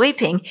was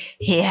sweeping,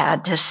 he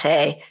had to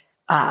say,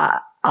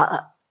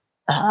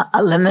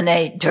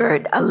 eliminate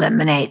dirt,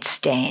 eliminate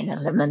stain,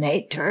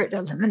 eliminate dirt,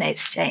 eliminate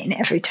stain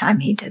every time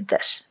he did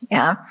this.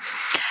 Yeah.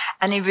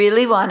 And he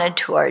really wanted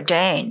to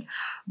ordain,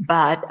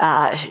 but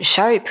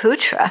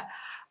Shariputra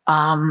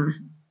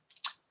and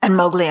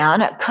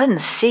Moggallana couldn't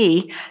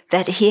see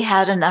that he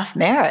had enough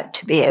merit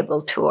to be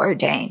able to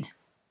ordain.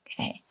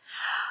 Okay.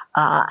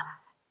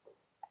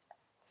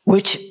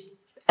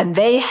 And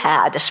they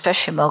had,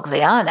 especially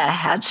Moggallana,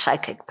 had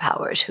psychic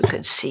powers who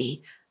could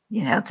see,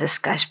 this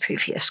guy's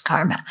previous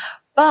karma.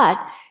 But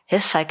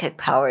his psychic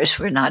powers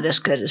were not as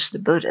good as the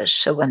Buddha's.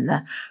 So when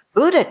the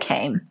Buddha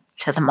came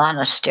to the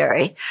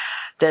monastery,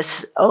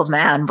 this old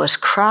man was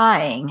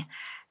crying,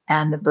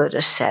 and the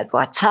Buddha said,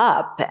 "What's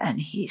up?"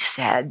 And he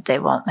said, "They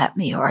won't let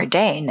me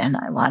ordain, and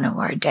I want to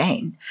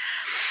ordain."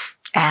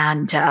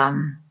 And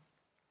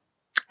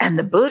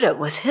the Buddha,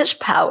 with his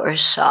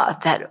powers, saw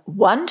that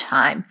one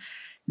time,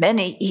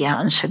 many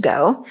eons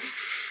ago,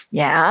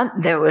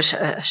 there was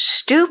a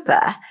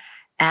stupa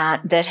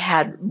that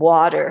had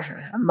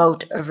water, a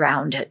moat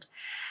around it.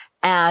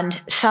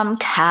 And some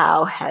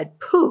cow had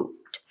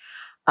pooped,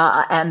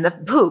 and the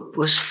poop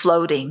was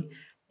floating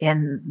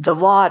in the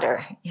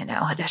water. It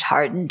had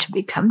hardened to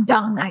become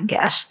dung, I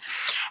guess.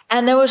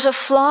 And there was a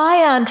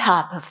fly on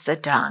top of the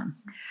dung.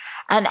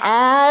 And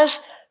as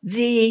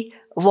the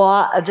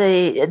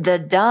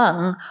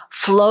dung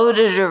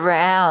floated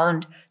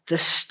around the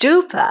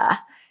stupa,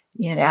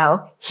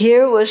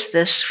 here was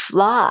this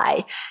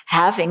fly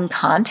having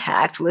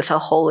contact with a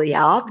holy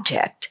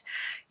object,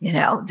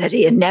 that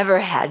he had never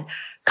had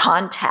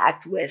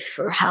contact with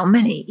for how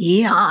many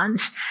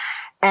eons.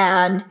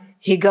 And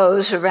he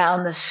goes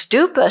around the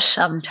stupa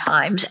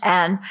sometimes,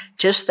 and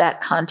just that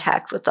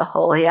contact with the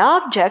holy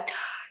object,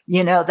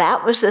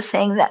 that was the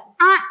thing that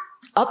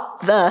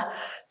up the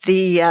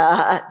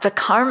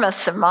karma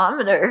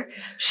thermometer.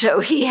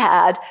 So he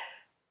had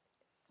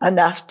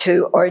enough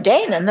to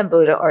ordain, and the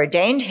Buddha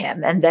ordained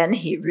him. And then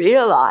he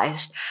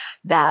realized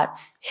that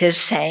his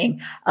saying,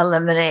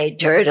 eliminate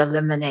dirt,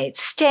 eliminate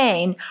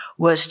stain,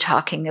 was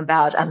talking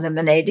about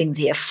eliminating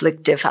the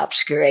afflictive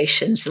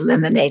obscurations,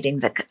 eliminating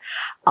the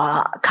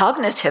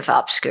cognitive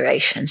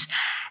obscurations.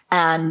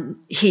 And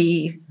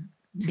he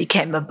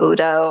became a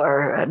Buddha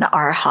or an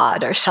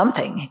arhat or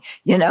something,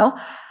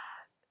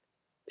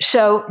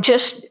 So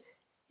just,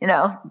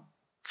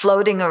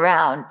 floating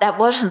around. That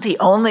wasn't the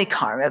only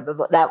karma,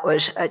 but that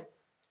was a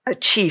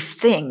chief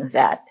thing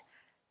that,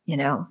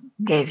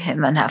 gave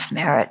him enough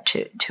merit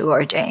to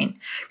ordain.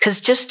 Because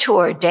just to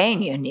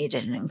ordain, you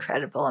needed an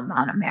incredible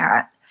amount of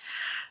merit.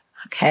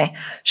 Okay.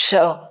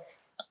 So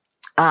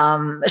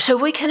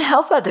we can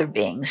help other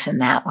beings in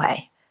that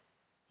way.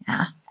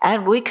 Yeah.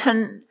 And we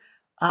can,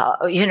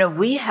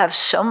 we have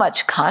so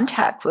much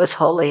contact with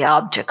holy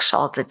objects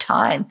all the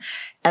time.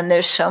 And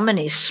there's so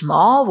many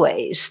small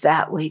ways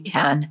that we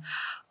can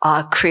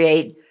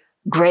create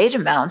great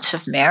amounts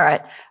of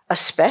merit,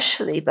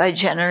 especially by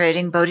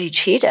generating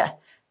bodhicitta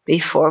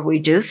before we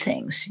do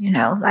things,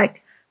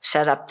 like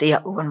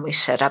when we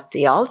set up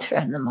the altar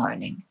in the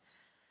morning,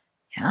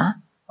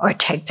 or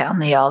take down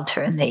the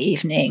altar in the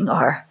evening,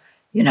 or,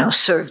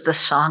 serve the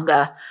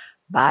sangha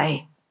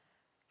by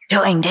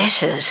doing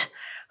dishes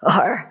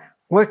or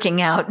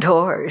working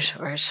outdoors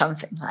or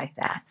something like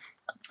that.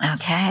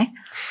 Okay.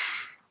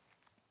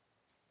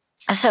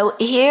 So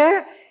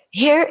here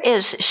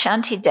is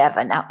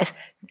Shantideva. Now, if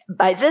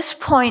by this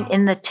point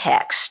in the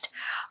text,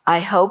 I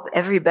hope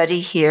everybody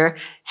here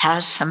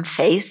has some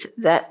faith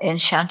that in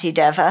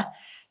Shantideva,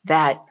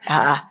 that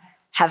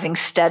having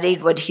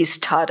studied what he's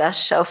taught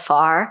us so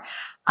far,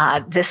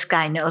 this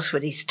guy knows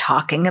what he's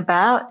talking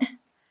about.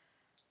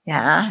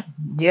 Yeah.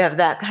 Do you have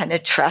that kind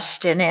of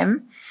trust in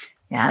him?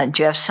 Yeah.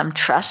 Do you have some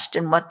trust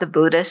in what the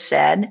Buddha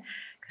said?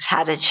 Because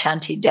how did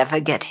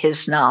Shantideva get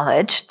his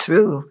knowledge?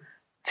 Through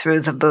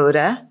the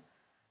Buddha.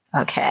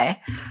 Okay.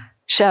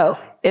 So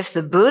if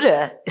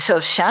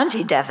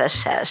Shantideva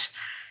says,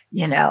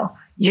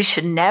 you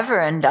should never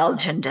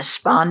indulge in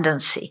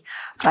despondency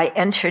by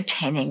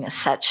entertaining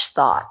such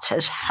thoughts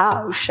as,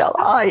 how shall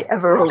I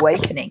ever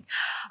awaken?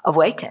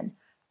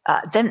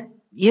 Then,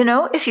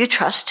 if you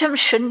trust him,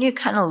 shouldn't you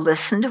kind of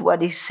listen to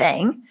what he's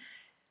saying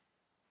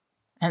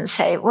and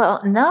say,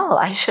 well, no,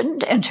 I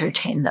shouldn't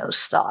entertain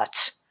those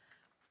thoughts.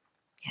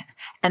 Yeah.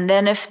 And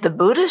then if the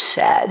Buddha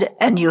said,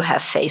 and you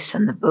have faith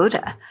in the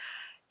Buddha,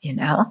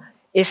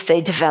 if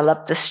they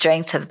develop the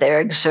strength of their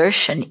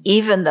exertion,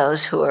 even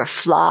those who are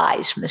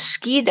flies,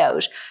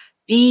 mosquitoes,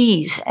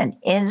 bees, and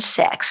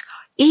insects,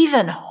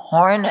 even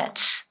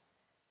hornets.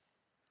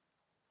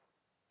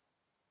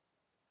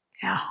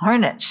 Yeah,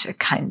 hornets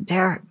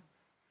they're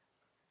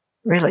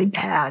really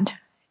bad,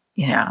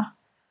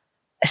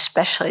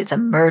 especially the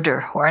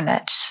murder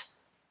hornets.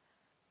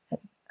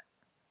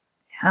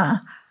 Yeah.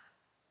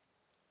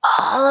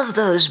 All of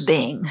those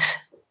beings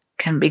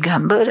can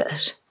become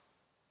Buddhas,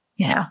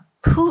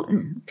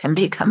 Putin can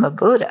become a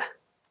Buddha.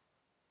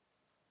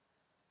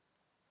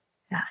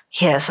 Yeah,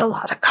 he has a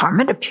lot of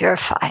karma to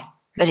purify,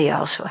 but he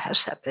also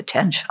has that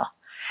potential.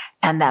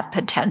 And that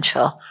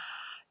potential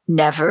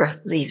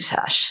never leaves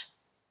us.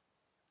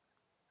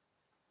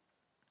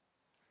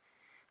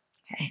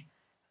 Okay.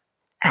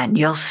 And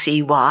you'll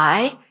see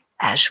why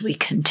as we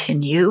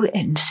continue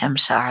in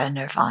samsara,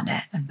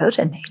 nirvana, and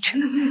Buddha nature.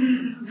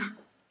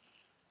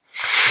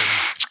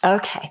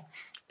 Okay.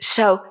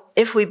 So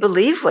if we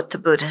believe what the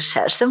Buddha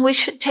says, then we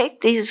should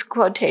take these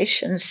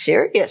quotations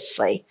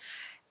seriously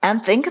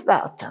and think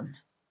about them.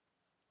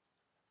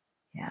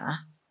 Yeah.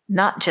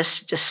 Not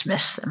just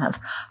dismiss them of,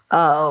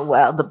 oh,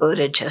 well, the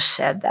Buddha just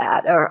said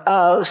that, or,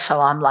 oh, so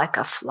I'm like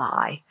a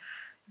fly.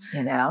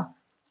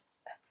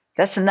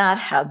 That's not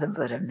how the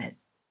Buddha meant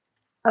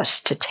us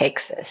to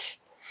take this.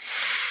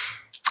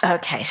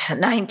 Okay, so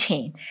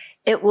 19.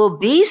 It will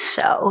be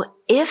so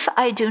if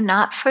I do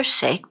not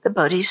forsake the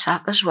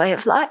Bodhisattva's way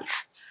of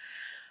life.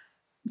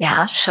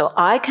 Yeah, so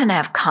I can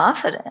have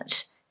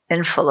confidence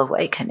in full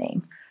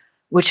awakening,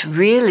 which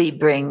really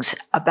brings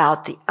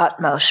about the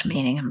utmost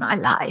meaning in my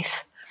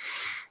life,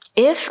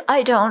 if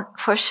I don't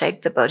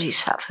forsake the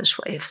Bodhisattva's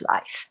way of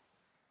life.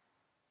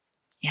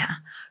 Yeah,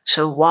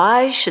 so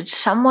why should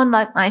someone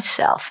like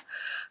myself,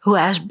 who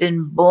has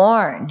been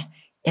born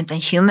in the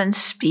human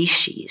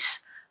species,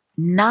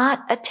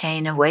 not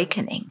attain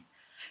awakening,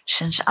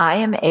 since I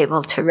am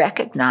able to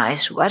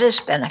recognize what is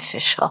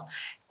beneficial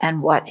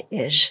and what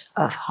is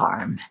of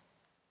harm?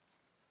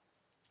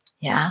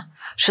 Yeah.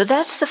 So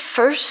that's the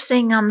first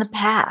thing on the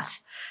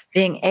path,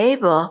 being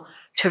able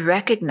to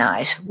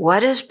recognize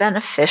what is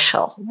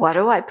beneficial, what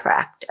do I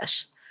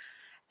practice,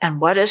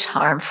 and what is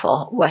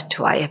harmful, what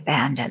do I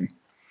abandon.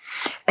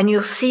 And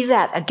you'll see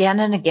that again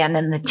and again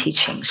in the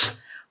teachings,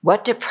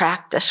 what to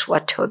practice,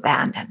 what to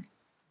abandon.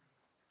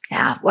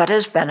 Yeah. What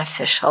is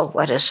beneficial,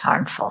 what is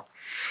harmful.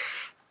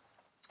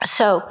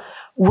 So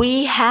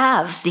we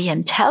have the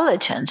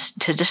intelligence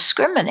to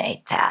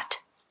discriminate that.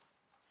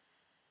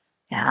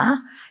 Yeah.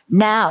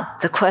 Now,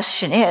 the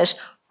question is,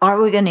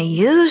 are we going to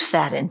use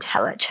that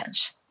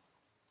intelligence?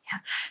 Yeah.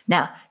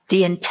 Now,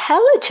 the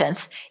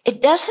intelligence,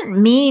 it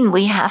doesn't mean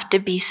we have to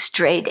be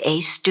straight A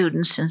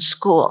students in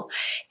school.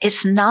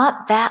 It's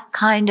not that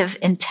kind of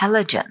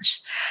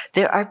intelligence.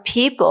 There are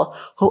people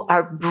who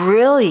are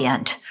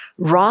brilliant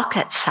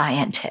rocket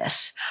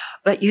scientists,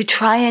 but you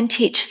try and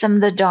teach them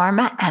the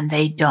Dharma and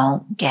they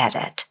don't get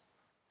it.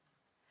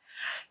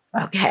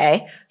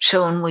 Okay?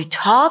 So when we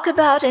talk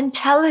about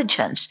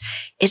intelligence,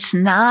 it's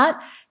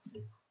not,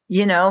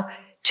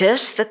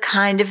 just the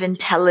kind of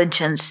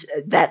intelligence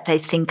that they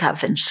think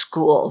of in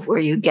school, where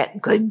you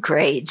get good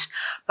grades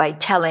by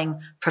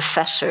telling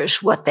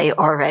professors what they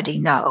already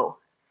know.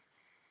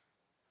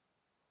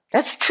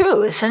 That's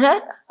true, isn't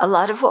it? A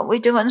lot of what we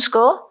do in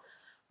school,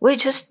 we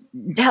just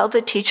tell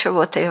the teacher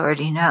what they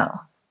already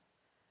know.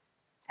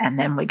 And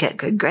then we get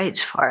good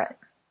grades for it.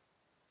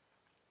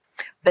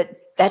 But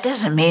that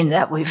doesn't mean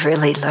that we've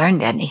really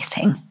learned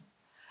anything.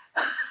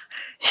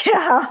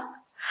 Yeah.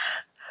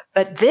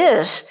 But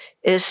this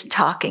is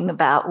talking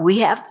about we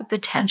have the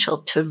potential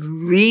to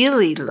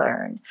really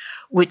learn,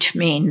 which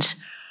means,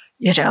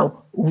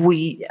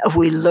 we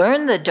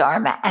learn the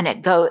Dharma and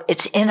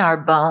it's in our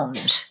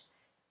bones.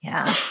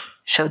 Yeah.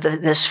 So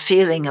this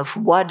feeling of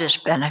what is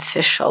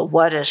beneficial,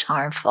 what is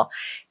harmful,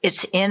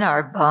 it's in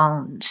our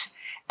bones,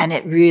 and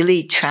it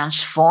really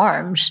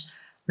transforms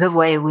the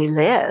way we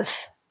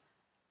live.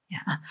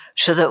 Yeah.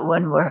 So that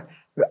when we're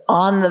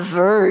on the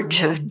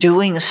verge of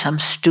doing some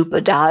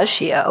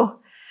stupidagio,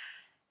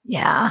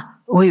 yeah,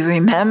 we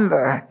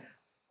remember,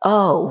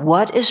 oh,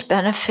 what is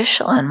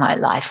beneficial in my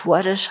life?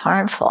 What is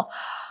harmful?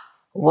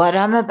 What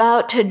I'm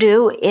about to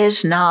do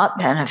is not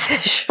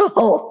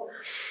beneficial.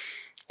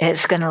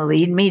 it's going to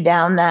lead me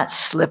down that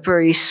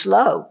slippery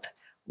slope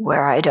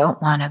where I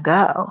don't want to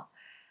go.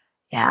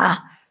 Yeah.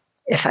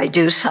 If I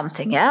do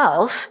something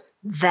else,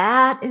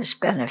 that is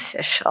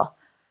beneficial.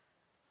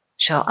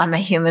 So I'm a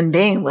human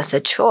being with a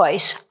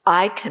choice.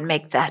 I can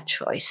make that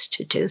choice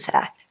to do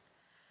that.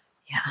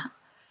 Yeah.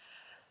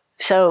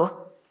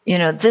 So,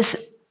 this,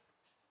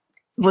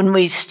 when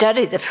we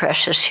study the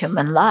precious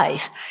human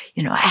life,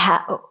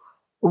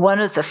 one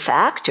of the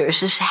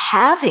factors is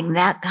having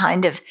that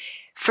kind of,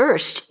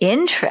 first,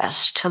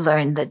 interest to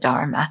learn the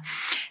Dharma,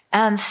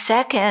 and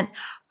second,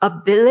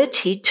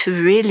 ability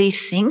to really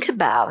think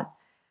about,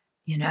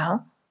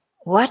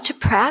 what to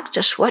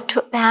practice, what to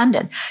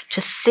abandon, to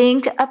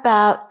think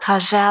about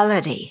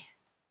causality.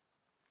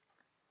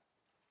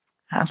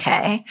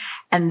 Okay?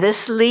 And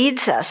this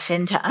leads us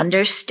into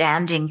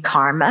understanding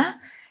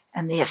karma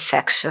and the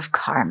effects of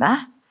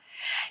karma.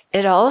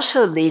 It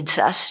also leads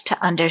us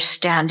to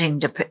understanding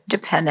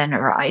dependent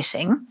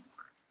arising,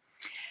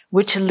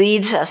 which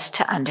leads us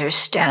to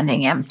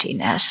understanding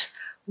emptiness,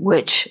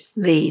 which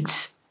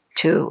leads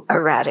to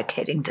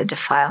eradicating the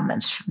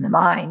defilements from the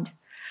mind.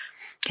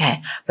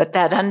 Okay, but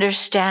that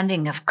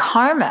understanding of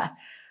karma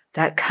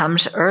that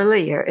comes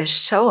earlier is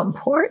so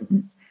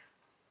important,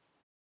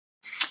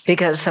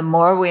 because the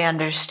more we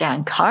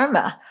understand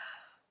karma,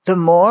 the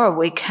more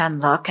we can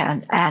look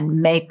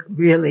and make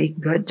really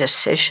good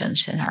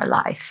decisions in our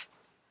life.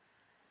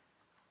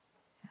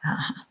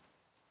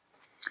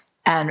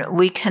 And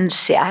we can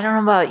see, I don't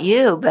know about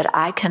you, but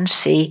I can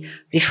see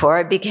before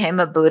I became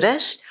a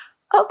Buddhist,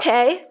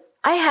 okay,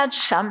 I had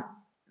some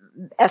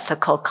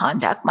ethical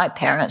conduct my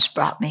parents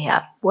brought me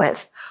up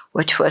with,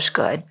 which was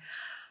good.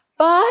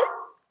 But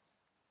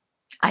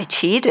I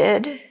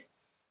cheated.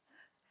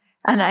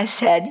 And I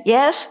said,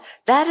 yes,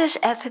 that is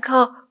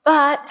ethical,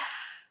 but,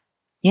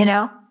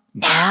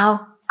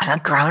 now I'm a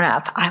grown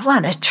up. I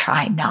want to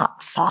try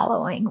not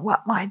following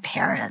what my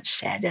parents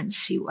said and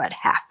see what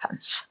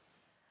happens.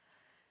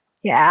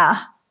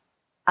 Yeah,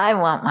 I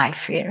want my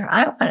freedom.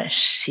 I want to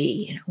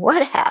see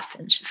what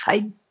happens if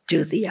I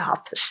do the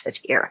opposite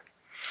here.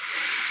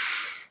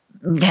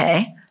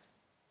 Okay?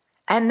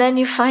 And then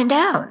you find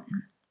out.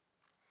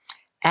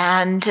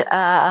 And,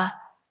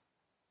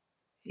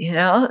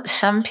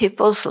 some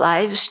people's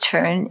lives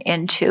turn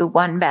into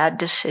one bad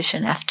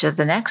decision after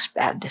the next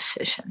bad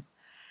decision.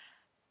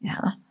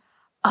 Yeah.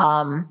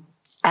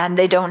 And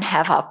they don't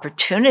have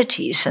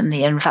opportunities in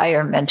the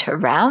environment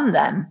around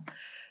them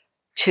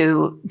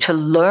to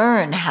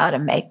learn how to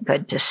make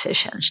good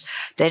decisions.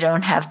 They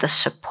don't have the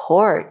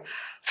support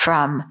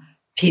from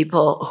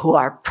people who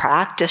are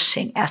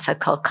practicing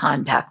ethical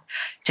conduct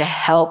to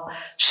help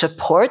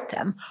support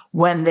them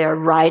when they're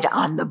right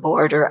on the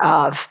border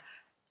of,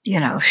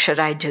 should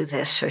I do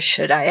this or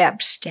should I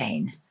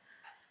abstain?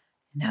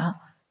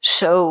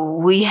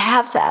 So we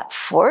have that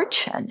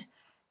fortune,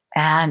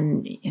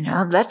 and,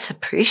 let's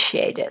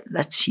appreciate it.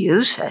 Let's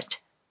use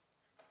it.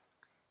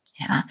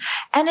 Yeah.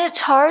 And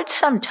it's hard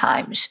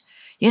sometimes.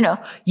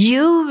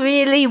 You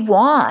really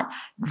want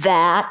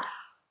that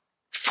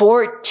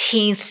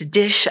 14th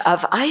dish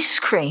of ice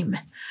cream.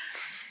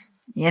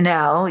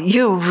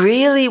 You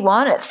really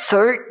want it.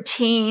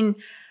 13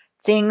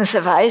 things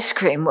of ice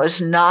cream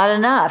was not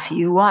enough.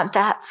 You want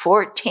that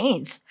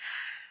 14th.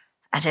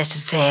 And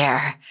it's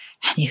there,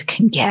 and you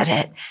can get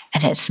it,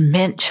 and it's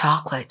mint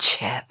chocolate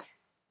chip.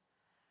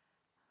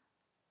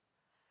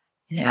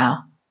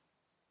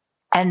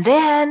 And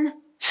then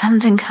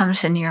something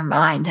comes in your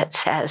mind that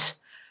says,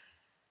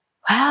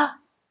 well,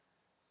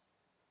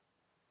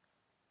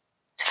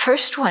 the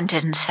first one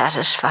didn't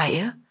satisfy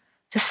you.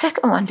 The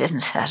second one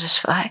didn't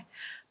satisfy.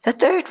 The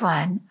third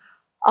one,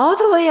 all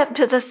the way up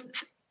to the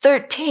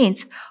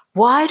 13th,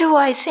 why do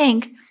I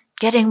think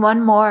getting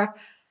one more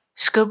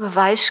scoop of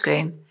ice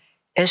cream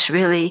is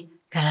really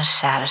going to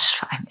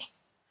satisfy me?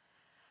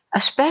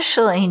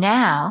 Especially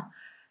now,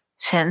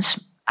 since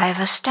I have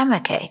a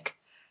stomach ache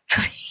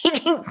from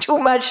eating too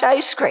much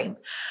ice cream.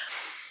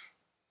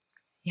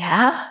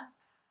 Yeah?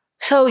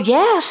 So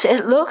yes,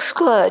 it looks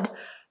good,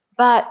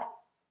 but,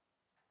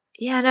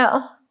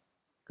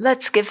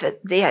 let's give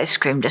the ice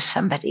cream to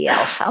somebody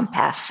else. I'm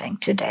passing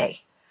today.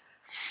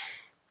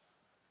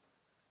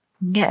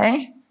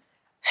 Okay?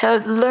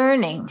 So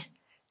learning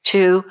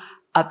to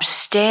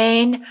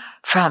abstain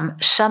from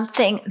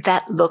something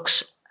that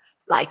looks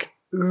like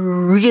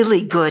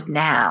really good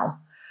now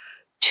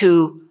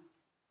to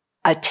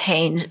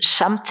attain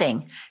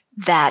something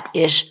that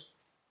is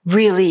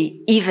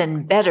really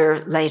even better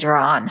later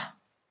on.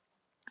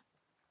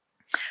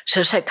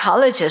 So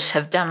psychologists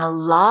have done a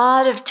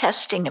lot of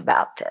testing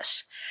about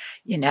this.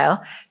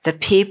 The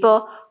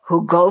people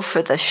who go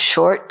for the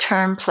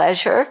short-term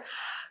pleasure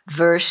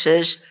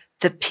versus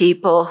the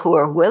people who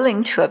are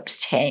willing to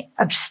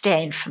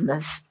abstain from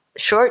the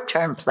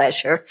short-term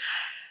pleasure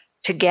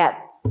to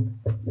get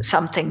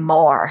something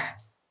more,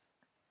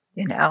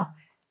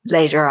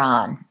 later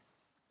on.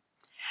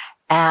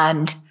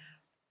 And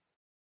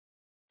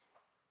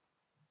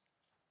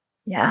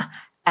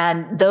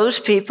And those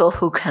people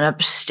who can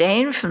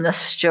abstain from the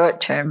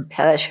short-term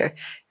pleasure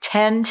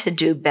tend to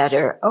do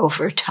better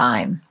over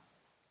time.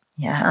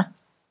 Yeah.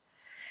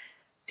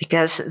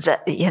 Because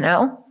that,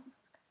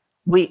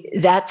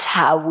 that's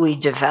how we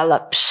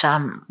develop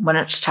some, when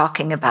it's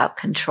talking about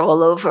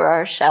control over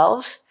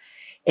ourselves,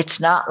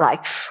 it's not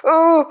like,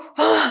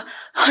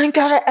 I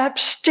gotta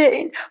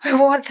abstain. I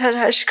want that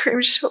ice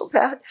cream so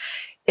bad.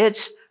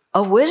 It's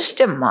a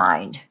wisdom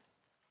mind.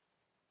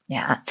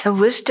 Yeah, it's a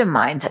wisdom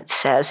mind that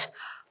says,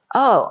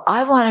 oh,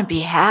 I want to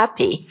be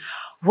happy.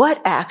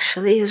 What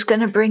actually is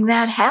going to bring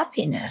that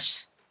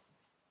happiness?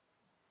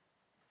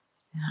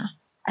 Yeah.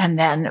 And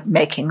then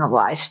making a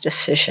wise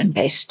decision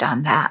based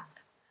on that.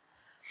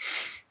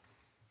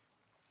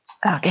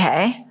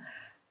 Okay,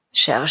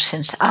 so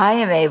since I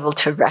am able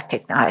to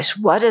recognize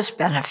what is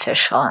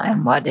beneficial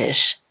and what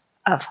is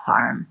of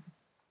harm,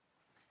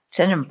 it's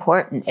an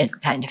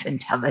important kind of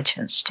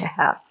intelligence to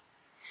have.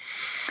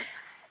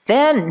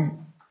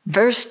 Then,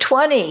 verse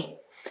 20,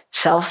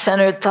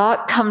 self-centered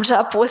thought comes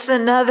up with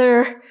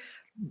another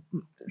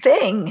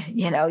thing,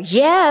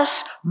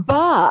 yes,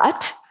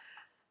 but,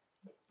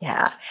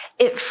 yeah,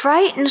 it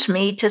frightens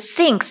me to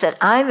think that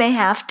I may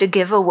have to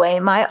give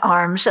away my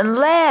arms and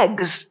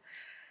legs,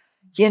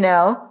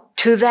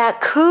 to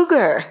that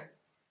cougar,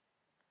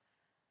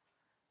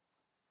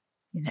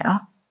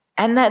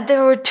 and that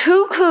there were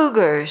two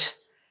cougars.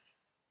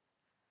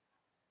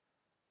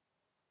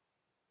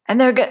 And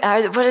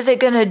what are they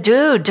going to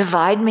do?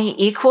 Divide me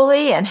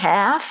equally in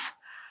half?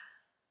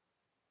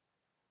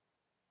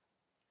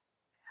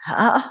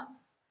 Huh?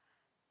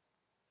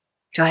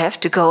 Do I have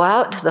to go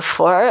out to the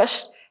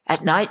forest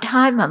at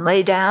nighttime and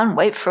lay down,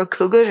 wait for a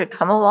cougar to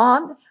come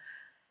along?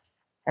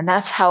 And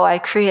that's how I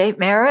create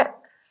merit?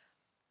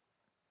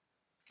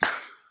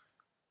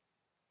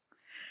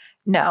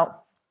 No.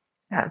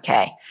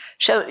 Okay.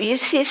 So you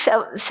see,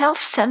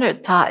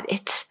 self-centered thought,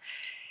 it's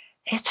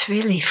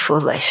really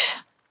foolish.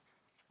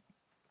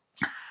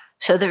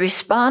 So the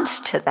response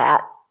to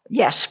that,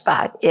 yes,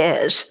 but,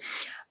 is,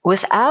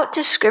 without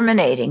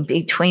discriminating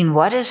between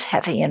what is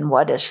heavy and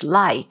what is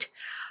light,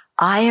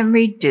 I am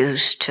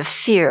reduced to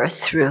fear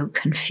through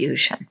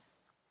confusion.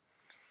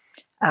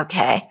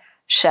 Okay,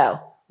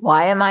 so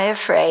why am I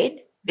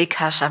afraid?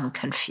 Because I'm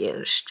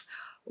confused.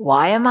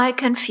 Why am I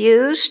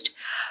confused?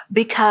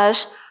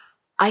 Because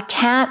I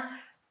can't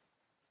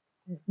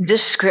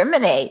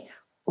discriminate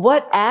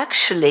what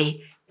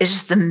actually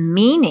is the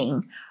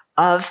meaning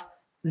of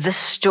the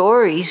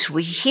stories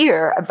we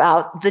hear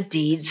about the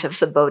deeds of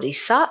the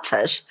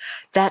bodhisattvas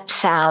that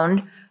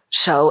sound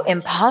so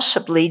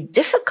impossibly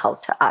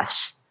difficult to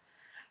us.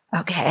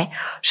 Okay,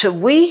 so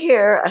we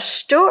hear a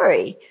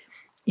story,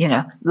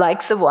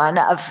 like the one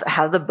of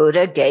how the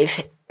Buddha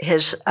gave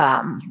his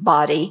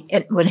body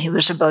when he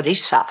was a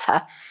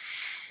bodhisattva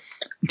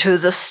to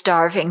the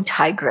starving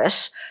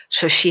tigress,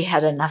 so she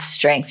had enough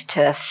strength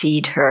to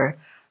feed her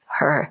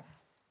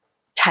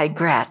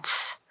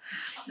tigrets.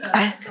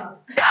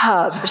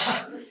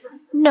 Cubs.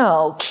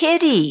 No,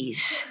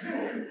 kitties.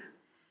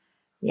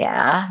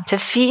 Yeah, to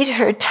feed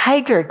her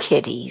tiger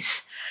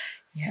kitties.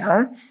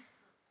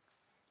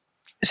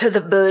 So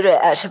the Buddha,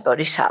 as a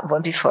bodhisattva,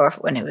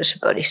 when he was a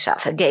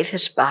bodhisattva, gave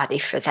his body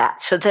for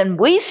that. So then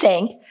we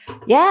think,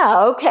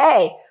 yeah,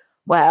 okay,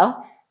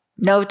 well,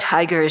 no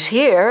tigers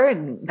here,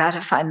 got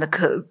to find the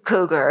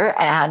cougar,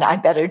 and I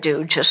better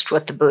do just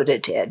what the Buddha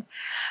did.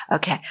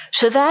 Okay,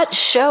 so that's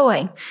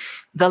showing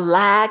the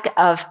lack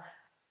of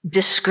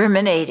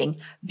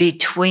discriminating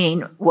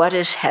between what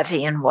is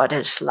heavy and what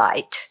is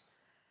light.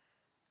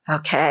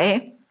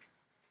 Okay?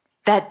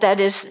 That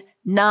is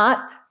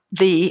not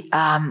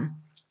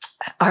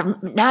or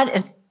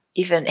not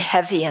even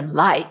heavy and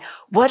light.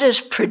 What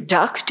is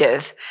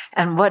productive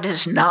and what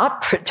is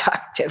not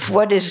productive?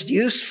 What is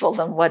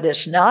useful and what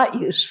is not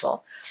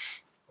useful?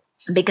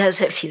 Because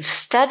if you've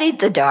studied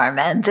the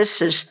Dharma, and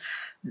this is,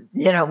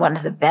 one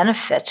of the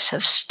benefits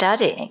of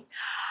studying,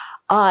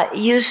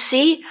 you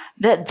see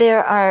that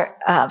there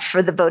are,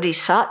 for the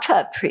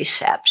Bodhisattva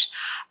precepts,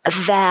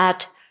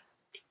 that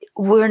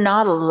we're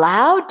not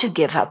allowed to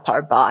give up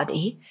our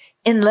body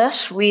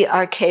unless we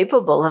are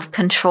capable of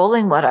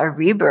controlling what our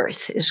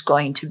rebirth is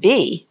going to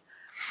be,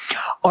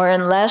 or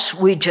unless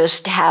we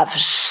just have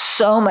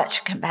so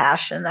much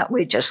compassion that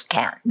we just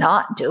can't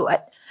not do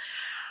it.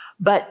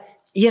 But,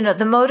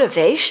 the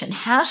motivation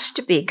has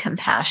to be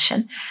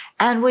compassion,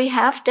 and we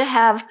have to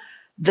have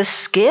the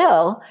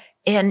skill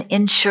in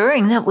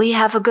ensuring that we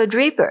have a good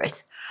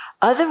rebirth.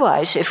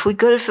 Otherwise, if we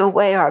give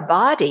away our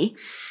body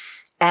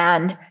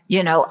and,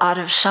 out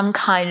of some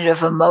kind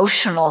of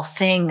emotional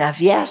thing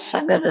of, yes,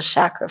 I'm going to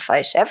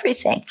sacrifice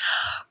everything,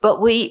 but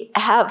we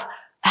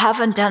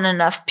haven't done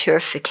enough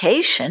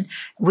purification,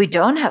 we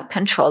don't have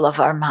control of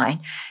our mind.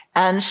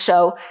 And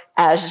so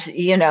as,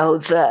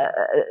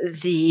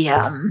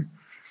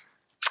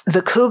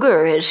 the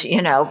cougar is,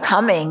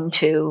 coming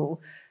to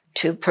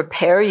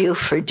prepare you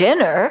for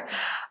dinner,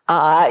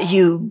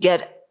 you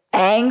get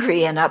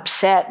angry and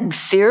upset and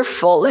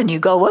fearful and you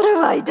go, what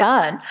have I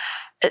done?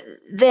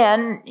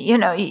 Then, you're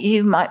going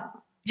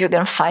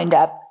to find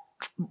out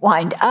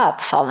wind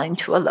up falling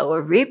to a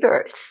lower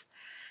rebirth.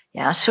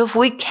 Yeah, so if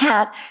we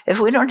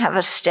don't have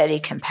a steady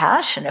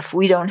compassion, if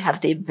we don't have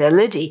the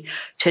ability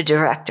to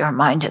direct our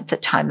mind at the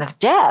time of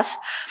death,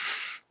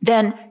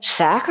 then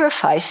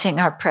sacrificing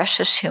our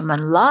precious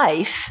human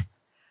life,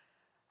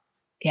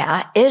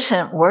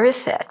 isn't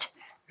worth it,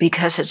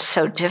 because it's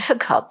so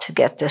difficult to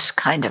get this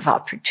kind of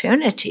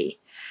opportunity.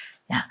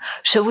 Yeah,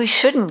 so we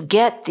shouldn't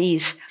get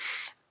these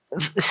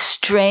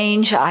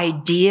strange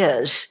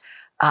ideas,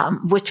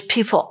 which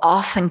people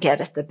often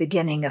get at the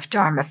beginning of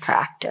Dharma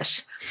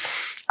practice,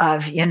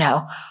 of,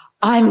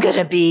 I'm going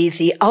to be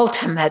the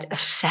ultimate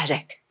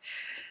ascetic,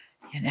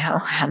 and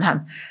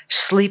I'm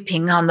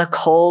sleeping on the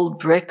cold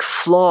brick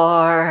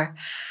floor,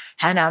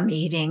 and I'm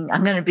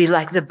going to be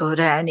like the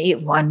Buddha and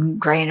eat 1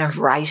 grain of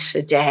rice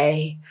a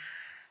day.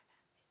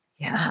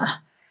 Yeah.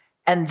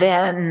 And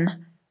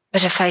then,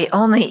 but if I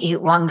only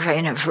eat 1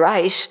 grain of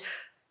rice,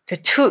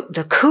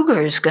 the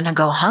cougar is going to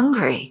go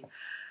hungry.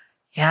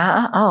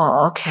 Yeah.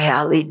 Oh, okay.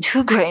 I'll eat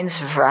 2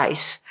 grains of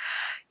rice,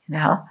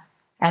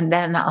 and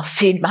then I'll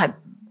feed my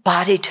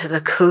body to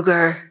the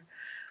cougar,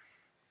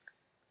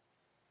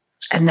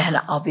 and then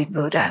I'll be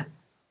Buddha,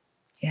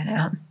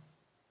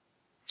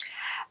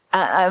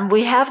 And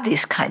we have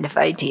these kind of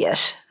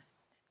ideas.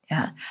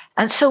 Yeah.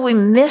 And so we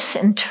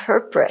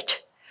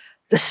misinterpret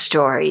the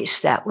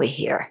stories that we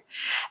hear.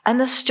 And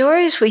the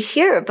stories we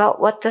hear about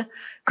what the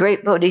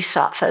great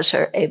bodhisattvas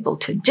are able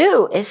to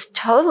do is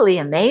totally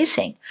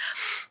amazing.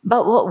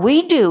 But what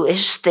we do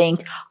is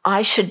think,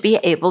 I should be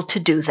able to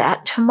do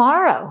that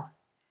tomorrow.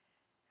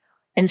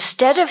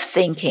 Instead of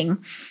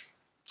thinking,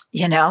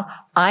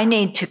 I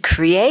need to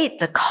create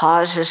the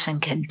causes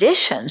and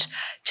conditions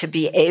to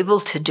be able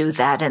to do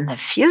that in the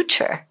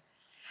future.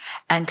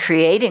 And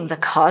creating the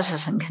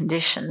causes and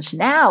conditions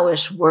now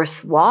is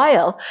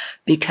worthwhile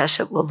because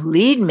it will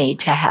lead me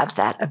to have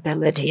that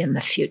ability in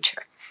the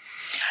future.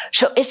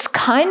 So it's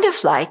kind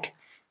of like,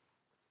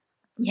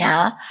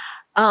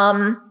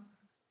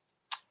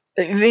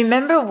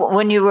 remember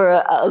when you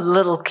were a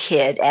little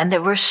kid and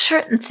there were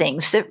certain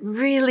things that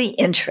really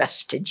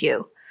interested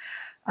you,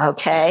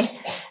 okay?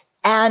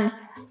 And,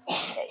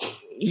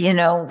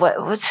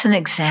 what's an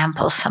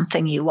example,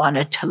 something you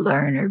wanted to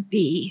learn or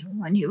be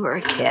when you were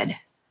a kid?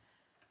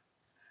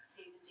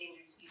 Save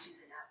endangered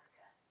species in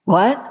Africa.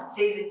 What?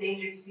 Save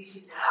endangered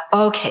species in Africa.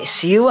 Okay,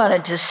 so you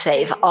wanted to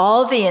save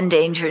all the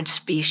endangered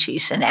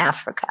species in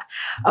Africa.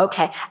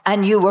 Okay,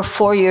 and you were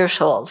 4 years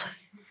old.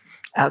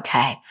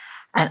 Okay.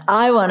 And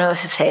I want to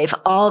save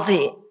all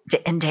the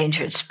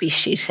endangered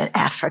species in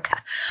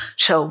Africa.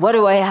 So what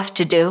do I have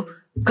to do?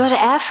 Go to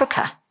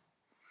Africa.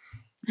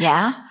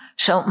 Yeah.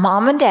 So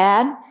mom and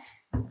dad,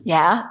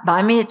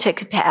 buy me a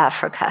ticket to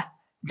Africa.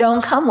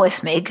 Don't come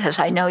with me because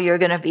I know you're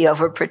going to be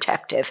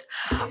overprotective.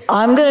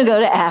 I'm going to go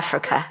to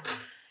Africa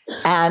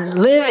and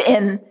live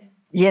in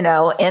the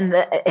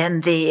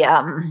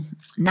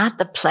not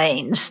the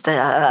plains,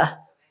 the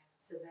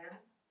Savannah?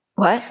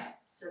 What?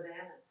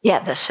 Savannas. Yeah,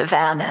 the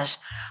savannas.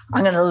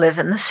 I'm going to live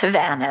in the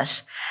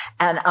savannas,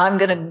 and I'm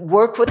going to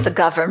work with the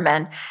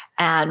government,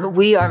 and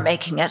we are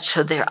making it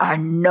so there are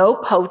no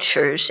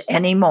poachers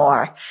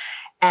anymore.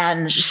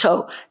 And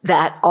so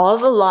that all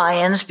the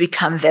lions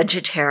become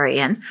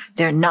vegetarian.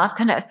 They're not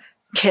going to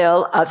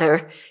kill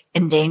other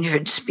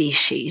endangered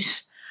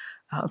species.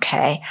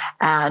 Okay.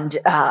 And,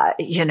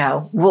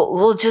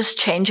 we'll just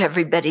change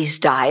everybody's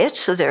diet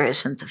so there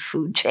isn't the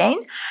food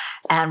chain,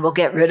 and we'll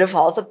get rid of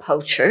all the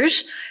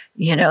poachers.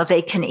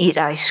 They can eat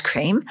ice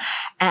cream,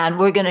 and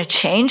we're going to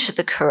change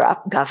the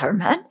corrupt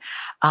government.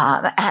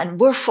 And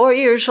we're 4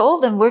 years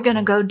old and we're going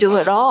to go do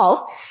it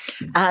all.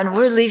 And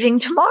we're leaving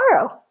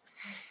tomorrow.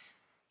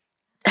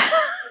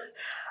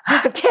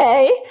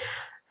 Okay.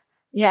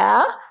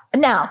 Yeah.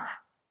 Now,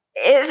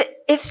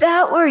 if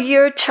that were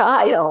your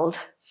child,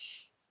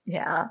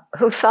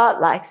 who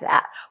thought like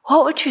that,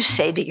 what would you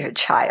say to your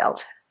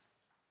child?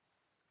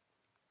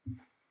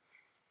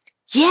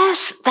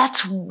 Yes,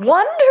 that's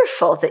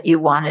wonderful that you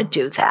want to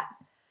do that.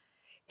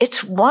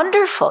 It's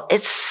wonderful.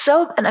 It's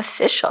so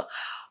beneficial.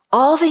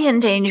 All the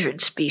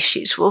endangered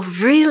species will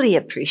really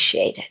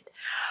appreciate it.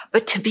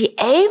 But to be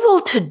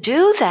able to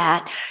do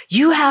that,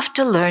 you have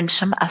to learn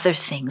some other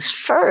things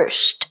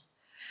first.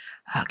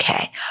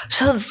 Okay.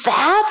 So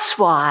that's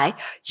why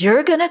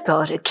you're going to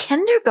go to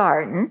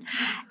kindergarten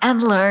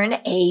and learn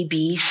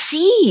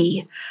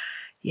ABC.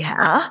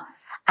 Yeah.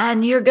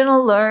 And you're going to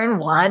learn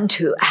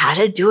how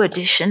to do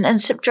addition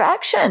and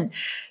subtraction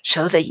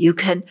so that you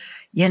can,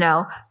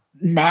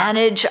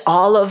 manage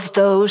all of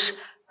those,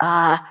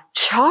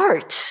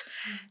 charts,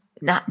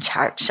 not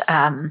charts,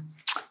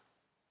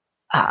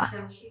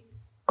 Excel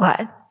sheets.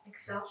 What?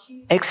 Excel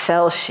sheets.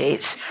 Excel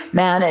sheets.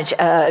 Manage,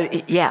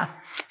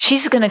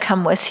 She's going to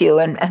come with you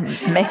and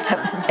make them,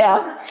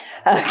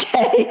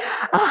 Okay.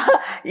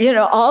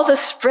 All the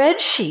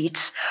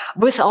spreadsheets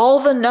with all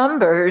the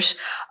numbers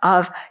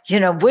of,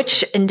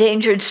 which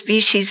endangered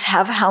species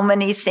have how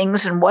many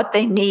things and what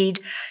they need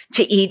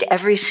to eat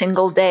every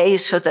single day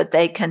so that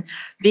they can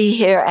be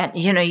here. And,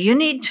 you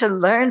need to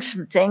learn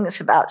some things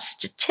about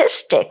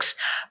statistics.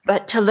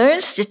 But to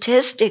learn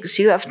statistics,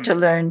 you have to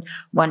learn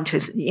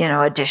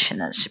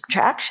addition and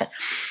subtraction.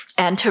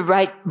 And to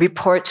write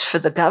reports for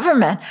the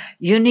government,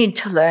 you need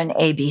to learn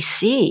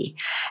ABC.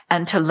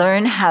 And to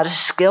learn how to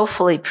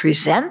skillfully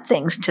present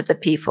things to the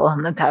people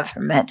in the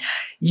government,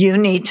 you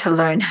need to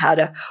learn how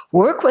to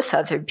work with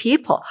other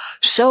people.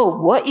 So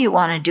what you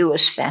want to do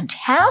is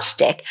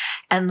fantastic.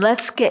 And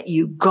let's get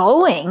you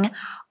going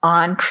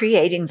on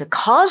creating the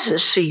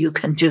causes so you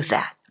can do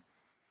that.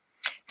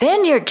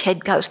 Then your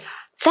kid goes,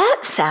 that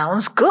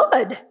sounds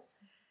good.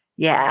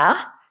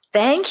 Yeah,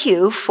 thank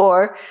you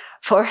for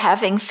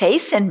having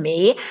faith in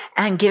me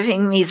and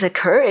giving me the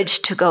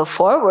courage to go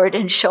forward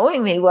and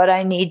showing me what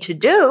I need to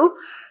do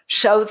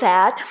so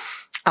that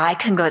I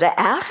can go to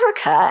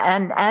Africa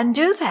and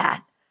do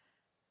that.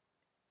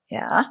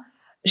 Yeah.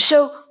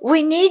 So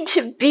we need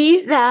to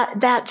be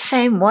that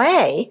same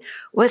way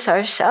with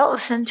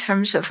ourselves in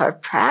terms of our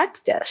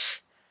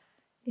practice.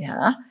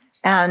 Yeah.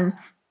 And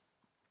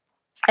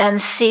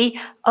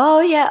see, oh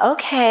yeah,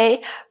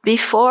 okay,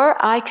 before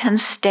I can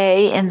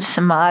stay in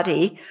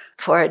samadhi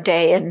for a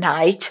day and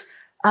night,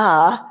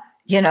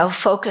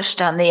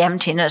 focused on the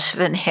emptiness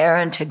of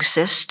inherent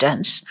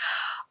existence.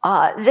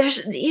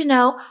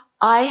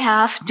 I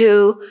have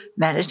to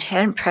meditate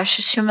on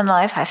precious human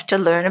life. I have to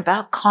learn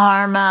about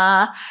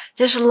karma.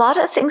 There's a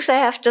lot of things I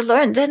have to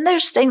learn. Then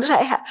there's things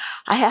I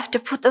have to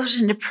put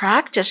those into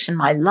practice in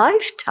my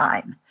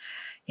lifetime.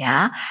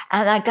 Yeah.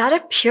 And I got to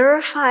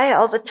purify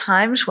all the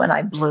times when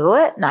I blew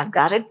it. And I've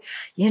got to,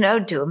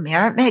 do a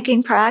merit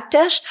making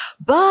practice.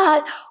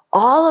 But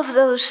all of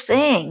those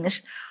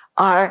things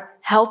are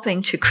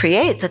helping to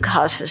create the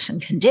causes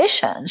and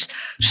conditions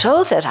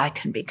so that I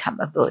can become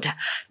a Buddha.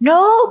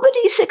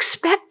 Nobody's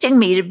expecting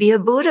me to be a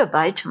Buddha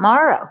by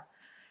tomorrow,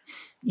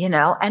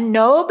 and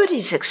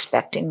nobody's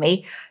expecting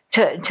me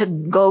to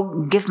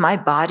go give my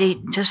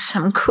body to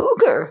some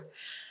cougar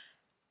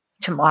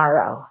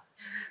tomorrow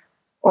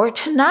or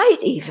tonight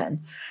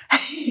even,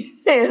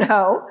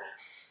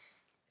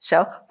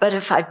 So, but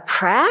if I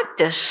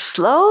practice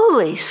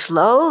slowly,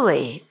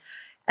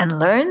 and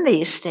learn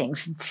these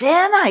things,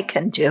 then I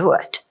can do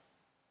it.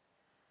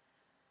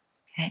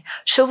 Okay.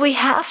 So we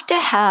have to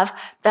have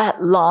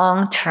that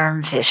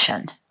long-term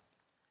vision.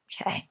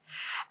 Okay.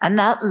 And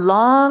that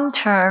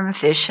long-term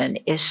vision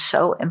is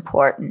so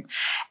important.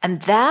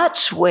 And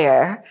that's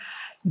where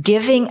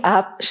giving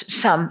up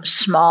some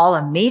small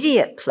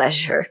immediate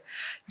pleasure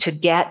to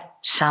get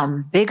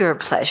some bigger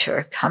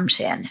pleasure comes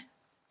in.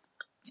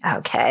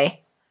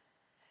 Okay.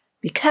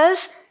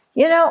 Because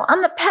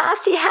on the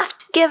path, you have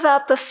to give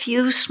up a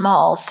few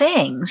small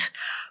things,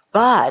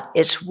 but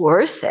it's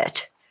worth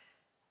it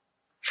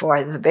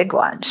for the big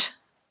ones.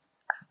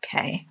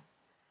 Okay.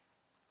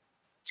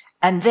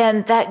 And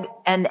then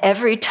and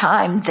every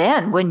time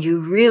then, when you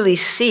really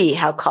see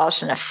how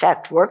cause and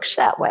effect works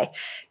that way,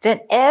 then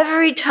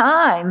every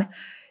time,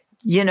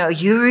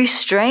 you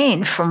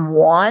restrain from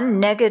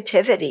one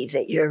negativity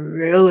that you're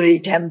really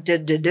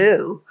tempted to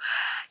do.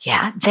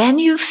 Yeah. Then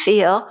you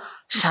feel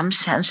some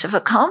sense of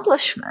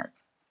accomplishment.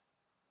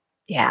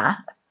 Yeah.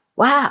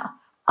 Wow.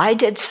 I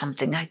did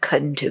something I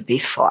couldn't do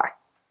before.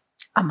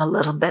 I'm a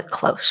little bit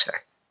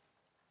closer.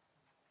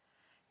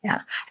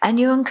 Yeah. And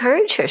you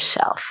encourage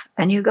yourself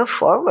and you go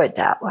forward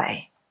that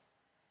way.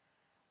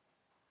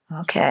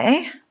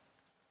 Okay.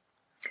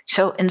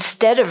 So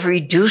instead of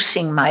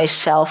reducing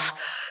myself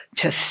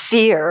to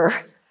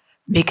fear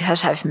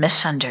because I've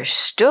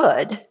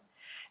misunderstood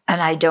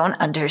and I don't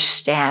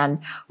understand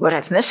what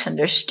I've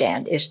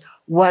misunderstood is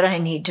what I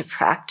need to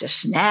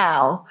practice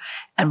now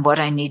and what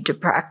I need to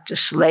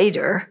practice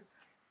later,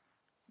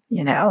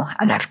 and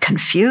I've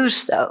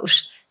confused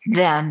those,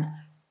 then,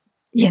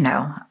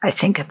 I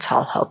think it's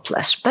all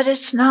hopeless. But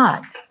it's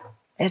not.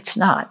 It's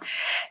not.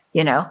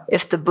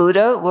 If the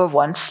Buddha were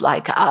once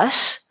like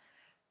us,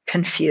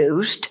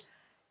 confused,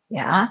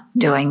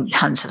 doing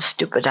tons of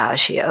stupid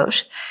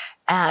agios,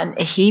 and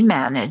he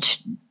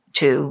managed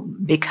to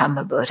become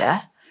a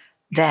Buddha,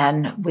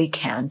 then we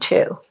can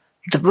too.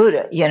 The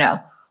Buddha,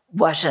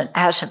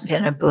 hasn't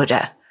been a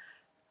Buddha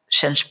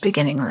since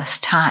beginningless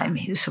time.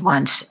 He was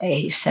once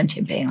a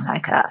sentient being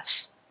like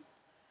us.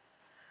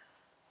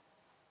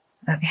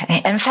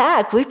 Okay. In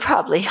fact, we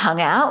probably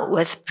hung out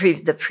with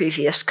the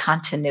previous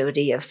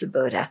continuity of the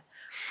Buddha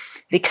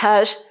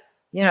because,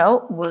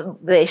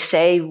 they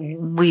say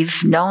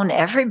we've known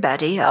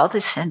everybody, all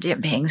the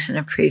sentient beings in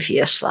a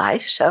previous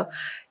life. So,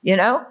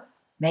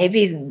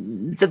 maybe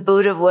the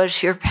Buddha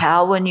was your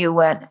pal when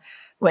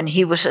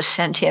he was a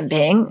sentient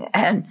being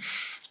and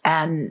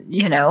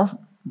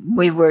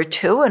we were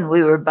too, and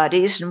we were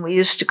buddies, and we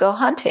used to go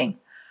hunting.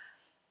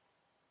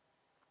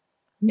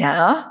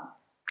 Yeah.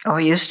 Or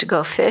we used to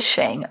go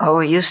fishing, or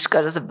we used to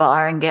go to the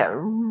bar and get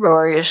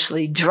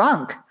roariously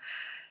drunk.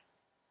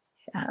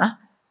 Yeah.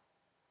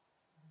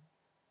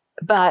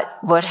 But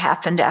what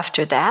happened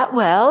after that?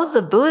 Well,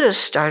 the Buddha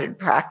started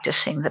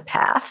practicing the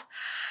path.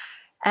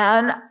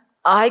 And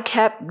I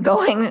kept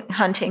going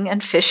hunting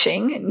and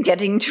fishing and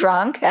getting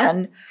drunk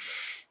and,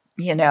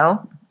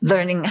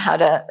 learning how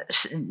to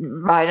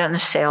ride on a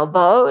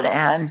sailboat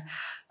and,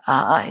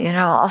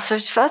 all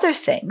sorts of other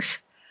things.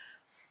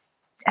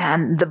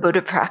 And the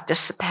Buddha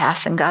practiced the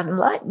path and got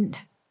enlightened.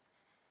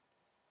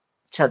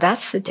 So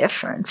that's the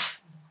difference.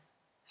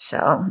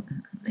 So,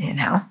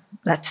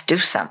 let's do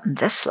something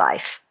this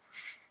life.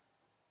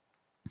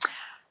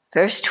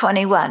 Verse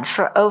 21,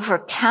 for over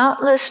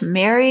countless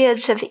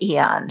myriads of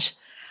eons,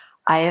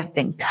 I have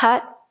been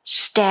cut,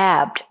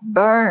 stabbed,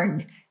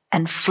 burned,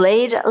 and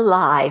flayed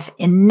alive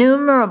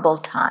innumerable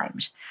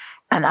times,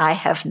 and I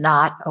have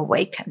not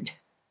awakened.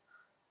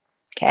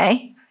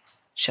 Okay?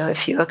 So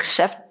if you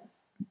accept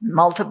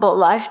multiple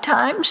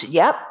lifetimes,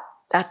 yep,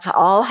 that's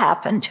all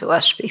happened to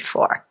us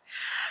before.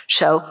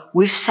 So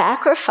we've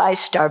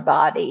sacrificed our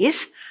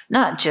bodies,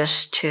 not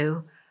just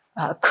to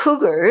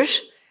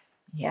cougars,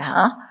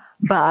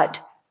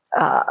 but,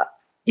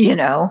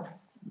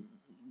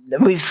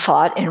 we've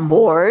fought in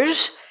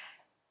wars.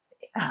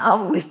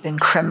 We've been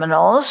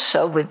criminals,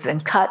 so we've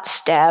been cut,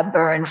 stabbed,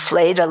 burned,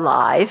 flayed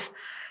alive.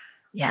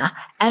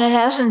 And it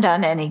hasn't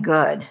done any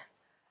good.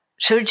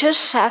 So just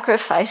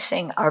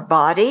sacrificing our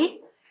body,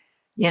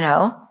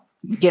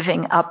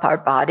 giving up our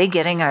body,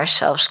 getting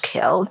ourselves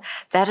killed,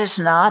 that is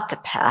not the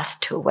path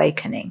to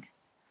awakening.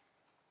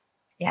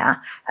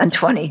 And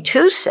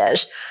 22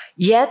 says,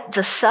 yet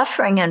the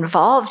suffering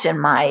involved in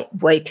my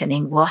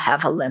awakening will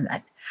have a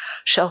limit.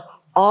 So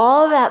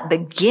all that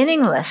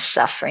beginningless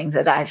suffering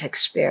that I've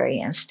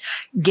experienced,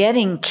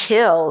 getting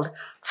killed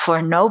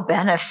for no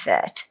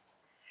benefit,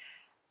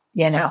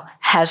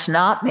 has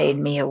not made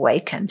me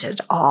awakened at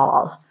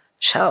all.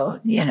 So,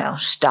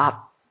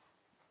 stop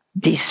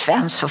these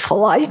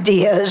fanciful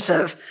ideas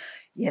of,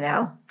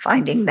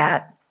 finding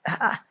that,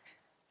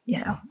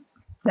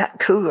 that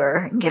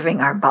cougar and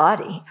giving our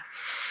body.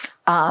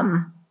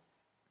 But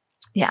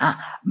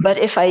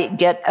if I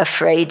get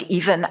afraid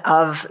even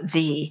of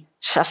the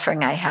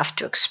suffering I have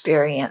to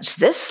experience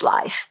this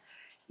life,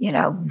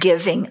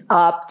 giving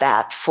up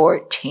that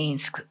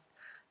 14th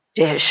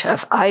dish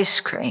of ice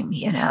cream,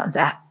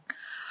 that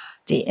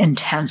the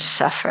intense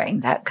suffering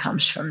that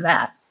comes from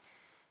that.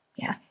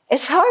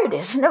 It's hard,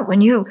 isn't it?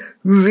 When you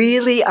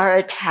really are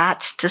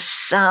attached to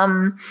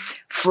some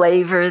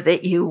flavor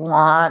that you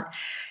want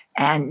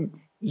and,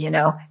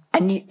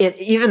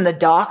 even the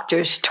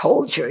doctors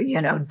told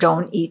you,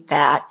 don't eat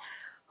that.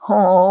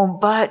 Oh,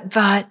 but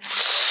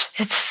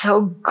it's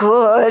so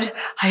good.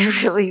 I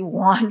really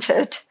want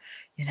it,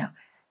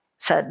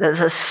 So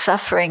the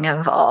suffering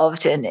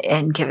involved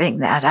in giving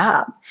that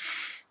up.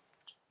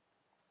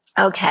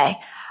 Okay.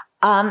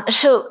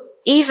 So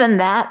even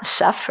that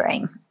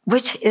suffering,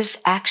 which is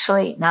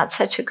actually not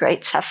such a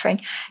great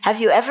suffering.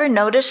 Have you ever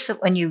noticed that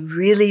when you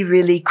really,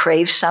 really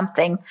crave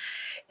something,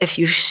 if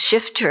you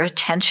shift your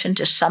attention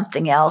to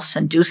something else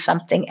and do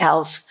something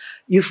else,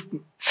 you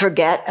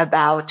forget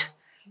about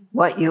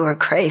what you were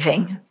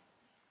craving?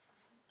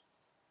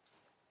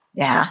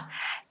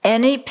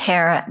 Any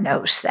parent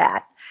knows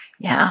that.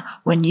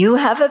 When you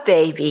have a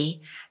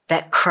baby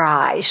that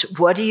cries,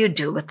 what do you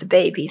do with the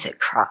baby that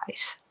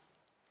cries?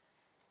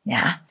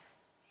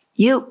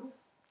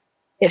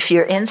 If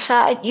you're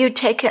inside, you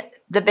take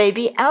the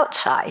baby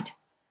outside.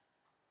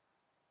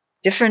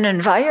 Different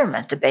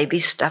environment, the baby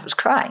stops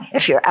crying.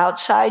 If you're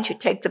outside, you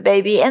take the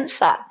baby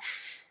inside.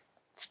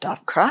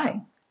 Stop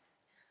crying.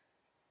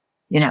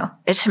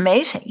 It's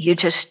amazing. You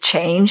just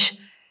change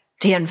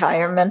the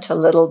environment a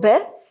little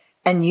bit,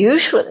 and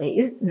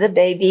usually the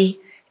baby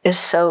is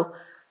so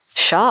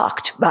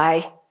shocked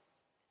by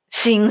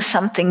seeing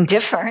something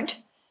different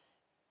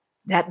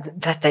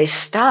that they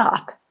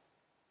stop.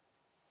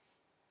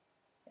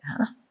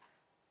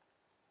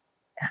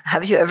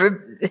 Have you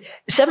ever?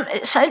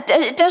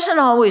 It doesn't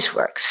always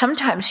work.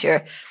 Sometimes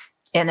you're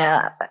in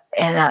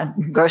a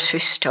grocery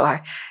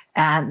store,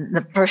 and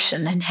the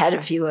person ahead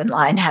of you in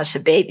line has a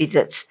baby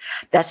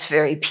that's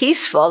very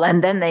peaceful,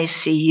 and then they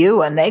see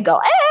you and they go,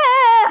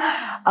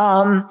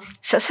 ah!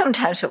 So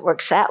sometimes it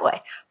works that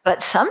way,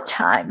 but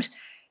sometimes,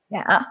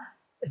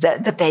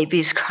 the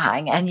baby's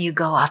crying, and you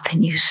go up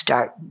and you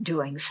start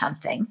doing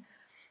something,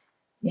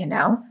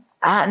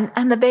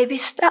 and the baby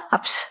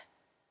stops.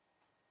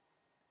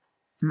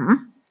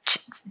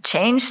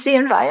 Change the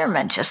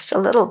environment just a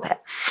little bit.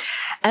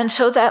 And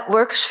so that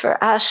works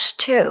for us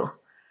too.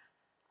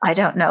 I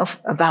don't know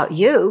about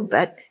you,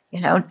 but,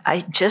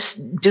 I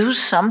just do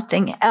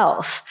something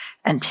else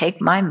and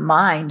take my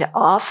mind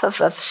off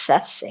of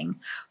obsessing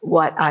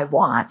what I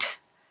want.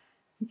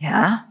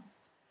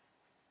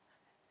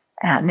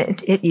 And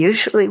it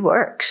usually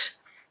works.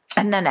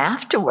 And then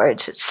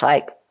afterwards, it's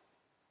like,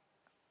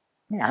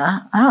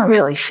 I don't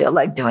really feel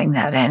like doing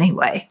that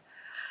anyway.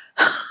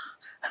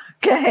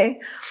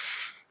 Okay.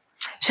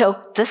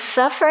 So the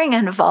suffering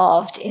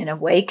involved in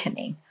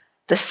awakening,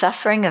 the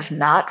suffering of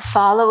not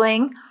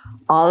following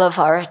all of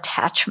our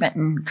attachment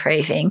and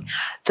craving,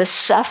 the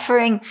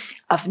suffering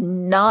of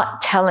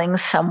not telling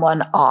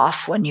someone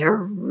off when you're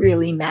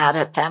really mad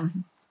at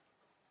them,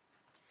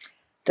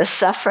 The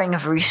suffering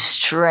of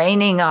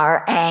restraining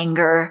our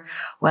anger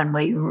when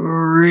we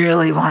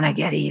really want to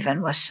get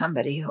even with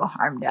somebody who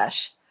harmed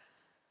us.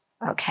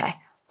 Okay.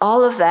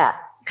 All of that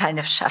kind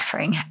of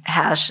suffering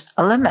has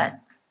a limit.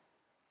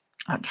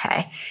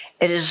 Okay.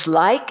 It is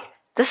like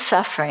the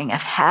suffering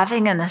of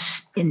having an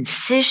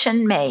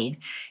incision made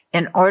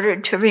in order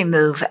to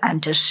remove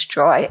and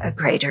destroy a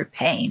greater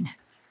pain.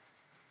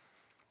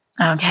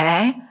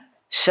 Okay.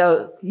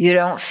 So you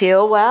don't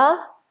feel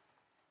well?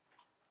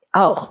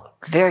 Oh,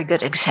 very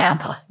good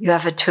example. You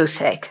have a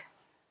toothache.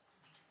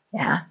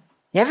 Yeah.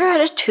 You ever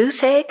had a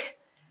toothache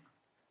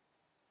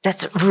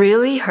that's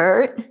really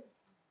hurt?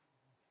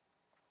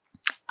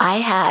 I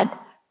had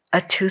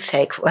a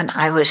toothache when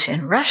I was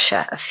in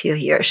Russia a few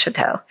years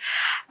ago,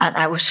 and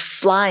I was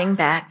flying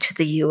back to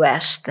the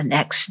US the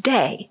next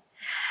day,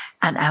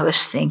 and I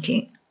was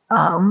thinking,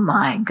 oh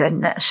my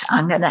goodness,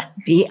 I'm going to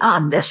be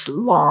on this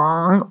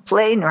long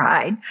plane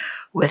ride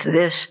with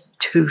this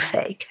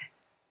toothache.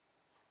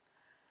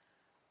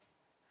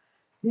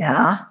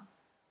 Yeah.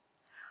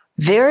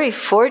 Very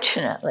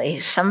fortunately,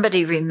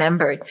 somebody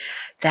remembered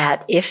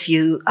that if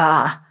you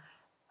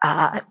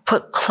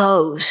put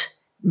cloves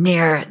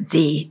near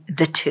the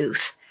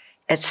tooth,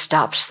 it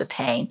stops the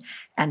pain.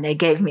 And they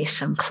gave me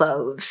some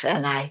cloves,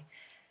 and I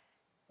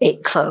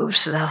ate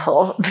cloves the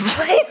whole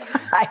plane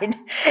ride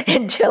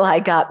until I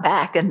got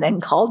back, and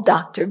then called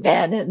Dr.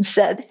 Ben and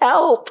said,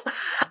 help,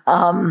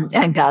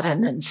 and got it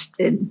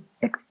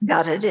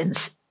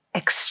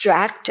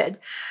extracted.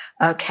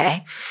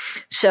 Okay.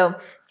 So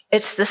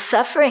it's the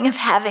suffering of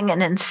having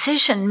an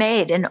incision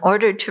made in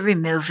order to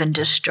remove and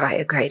destroy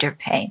a greater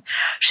pain.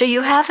 So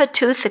you have a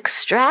tooth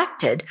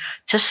extracted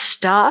to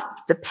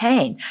stop the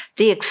pain.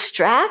 The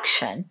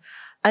extraction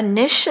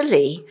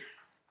initially,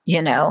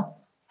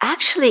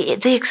 actually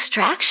the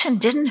extraction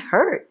didn't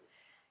hurt.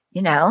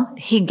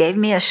 He gave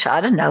me a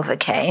shot of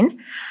Novocaine.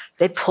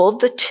 They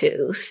pulled the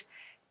tooth.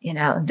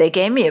 They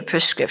gave me a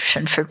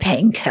prescription for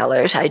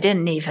painkillers. I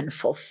didn't even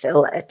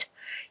fulfill it.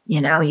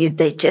 You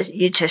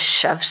just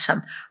shove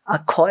a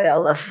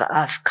coil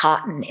of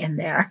cotton in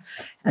there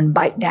and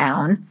bite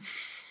down,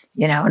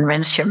 and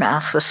rinse your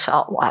mouth with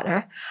salt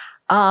water.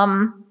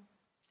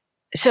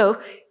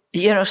 So,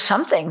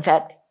 something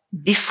that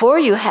before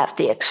you have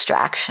the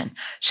extraction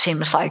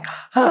seems like,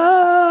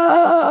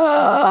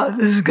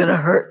 this is going to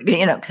hurt,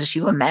 because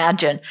you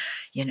imagine,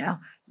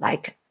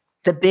 like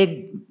the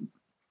big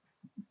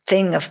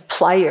thing of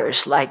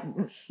pliers, like,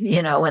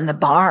 in the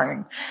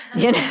barn,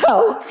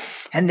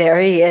 and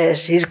there he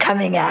is. He's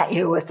coming at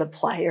you with the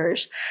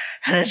pliers,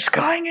 and it's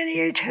going into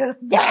your tooth.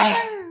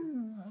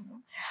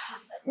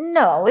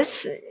 No,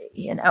 it's,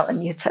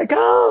 and you think, I'm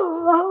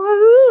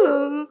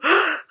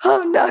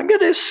not going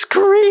to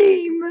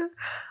scream.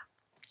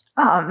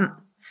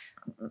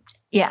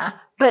 Yeah,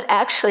 but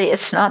actually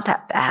it's not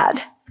that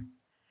bad.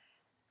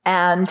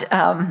 And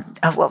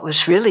what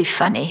was really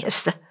funny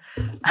is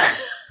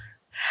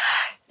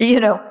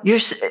you're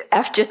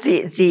after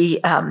the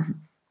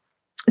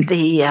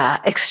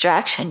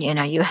extraction,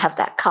 you have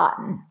that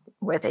cotton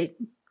where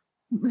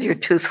your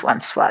tooth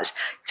once was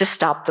to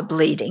stop the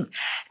bleeding,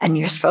 and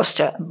you're supposed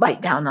to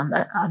bite down on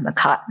the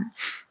cotton.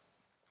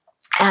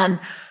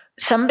 And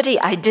somebody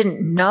I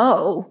didn't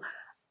know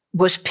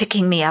was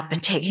picking me up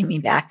and taking me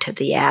back to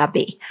the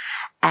Abbey,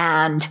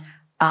 and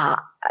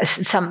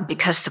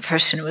because the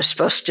person who was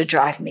supposed to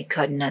drive me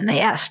couldn't, and they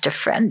asked a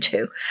friend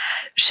to.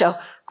 So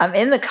I'm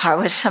in the car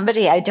with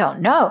somebody I don't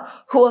know,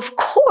 who of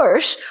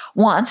course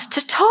wants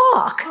to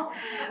talk.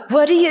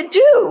 What do you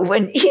do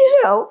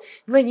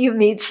when you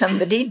meet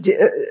somebody?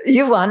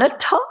 You want to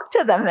talk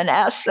to them and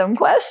ask them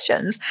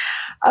questions.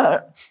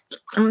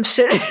 I'm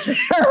sitting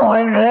there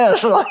like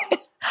this.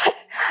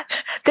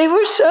 They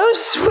were so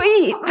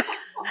sweet.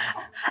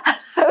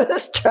 I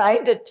was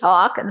trying to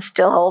talk and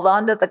still hold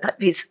on to the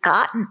piece of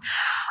cotton.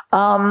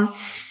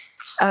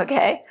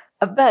 Okay,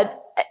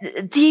 but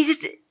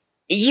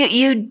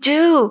you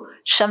do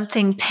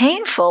something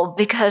painful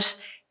because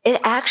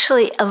it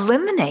actually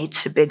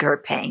eliminates a bigger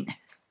pain.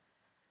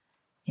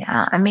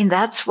 Yeah, I mean,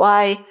 that's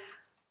why,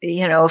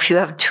 if you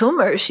have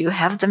tumors, you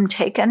have them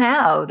taken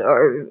out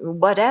or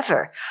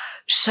whatever.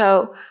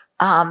 So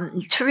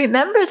to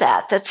remember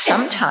that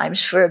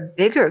sometimes for a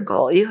bigger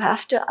goal, you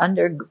have to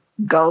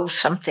undergo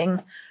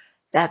something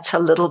that's a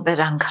little bit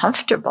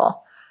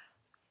uncomfortable.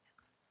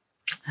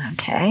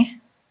 Okay.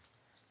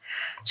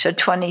 So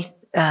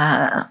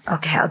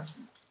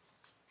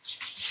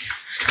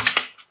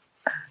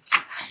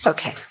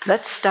okay,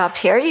 let's stop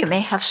here. You may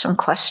have some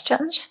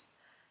questions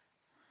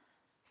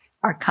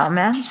or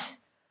comments.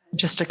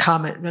 Just a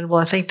comment.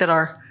 Well, I think that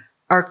our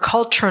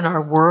culture and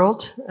our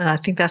world, and I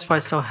think that's why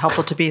it's so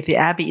helpful to be at the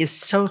Abbey, is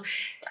so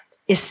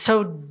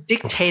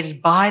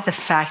dictated by the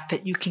fact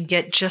that you can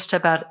get just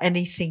about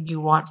anything you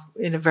want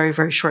in a very,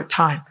 very short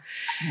time.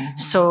 Mm-hmm.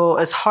 So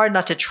it's hard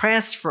not to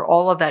transfer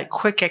all of that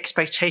quick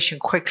expectation,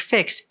 quick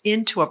fix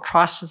into a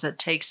process that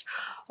takes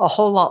a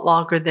whole lot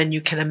longer than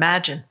you can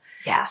imagine.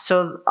 Yeah.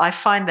 So I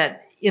find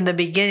that in the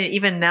beginning,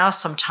 even now,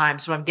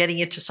 sometimes when I'm getting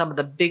into some of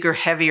the bigger,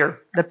 heavier,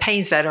 the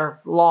pains that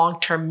are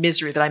long-term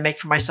misery that I make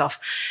for myself,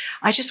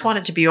 I just want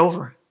it to be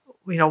over.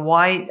 You know,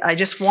 why? I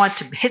just want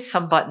to hit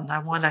some button. I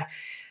want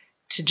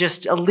to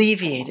just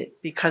alleviate it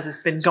because it's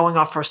been going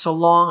on for so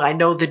long. I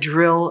know the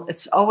drill.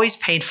 It's always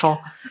painful,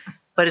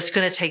 but it's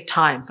going to take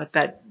time. But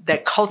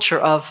that culture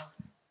of,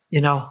 you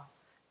know,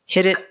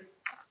 hit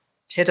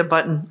a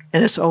button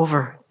and it's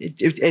over.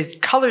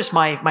 It colors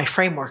my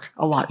framework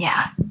a lot.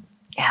 Yeah.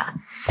 Yeah.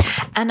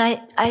 And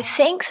I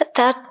think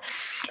that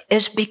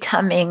is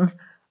becoming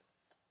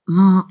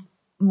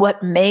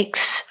what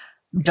makes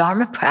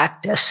Dharma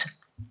practice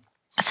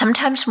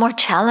sometimes more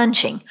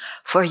challenging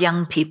for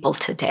young people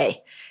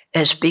today,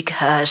 is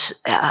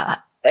because,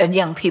 and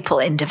young people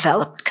in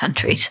developed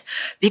countries,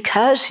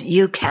 because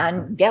you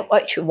can get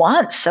what you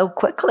want so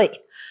quickly.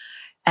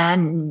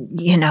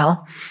 And, you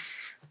know,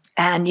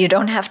 and you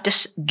don't have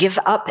to give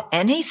up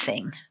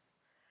anything.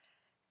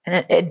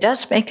 And it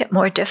does make it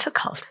more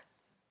difficult.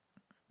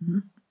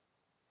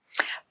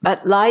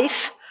 But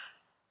life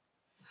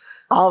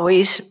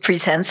always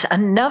presents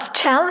enough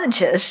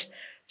challenges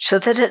so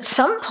that at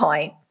some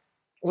point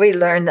we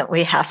learn that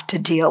we have to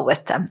deal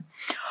with them.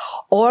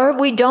 Or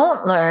we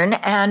don't learn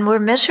and we're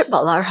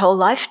miserable our whole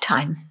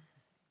lifetime.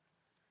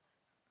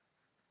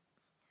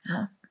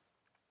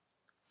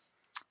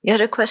 You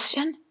had a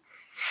question?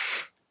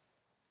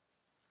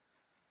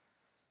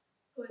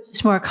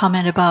 Just more a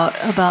comment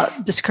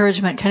about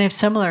discouragement, kind of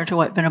similar to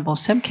what Venerable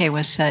Semke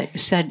was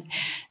said.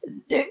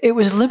 It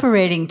was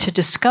liberating to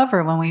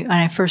discover when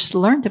I first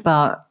learned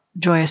about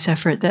joyous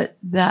effort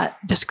that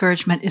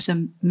discouragement is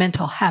a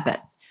mental habit.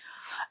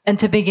 And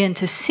to begin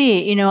to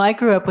see, you know, I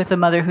grew up with a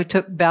mother who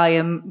took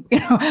Valium, you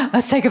know,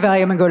 let's take a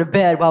Valium and go to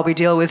bed while we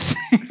deal with,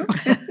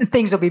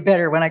 things will be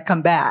better when I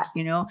come back,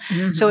 you know?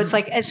 Mm-hmm. So it's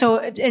like,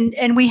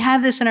 and we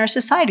have this in our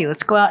society.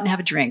 Let's go out and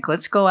have a drink.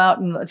 Let's go out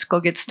and let's go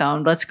get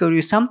stoned. Let's go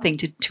do something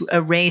to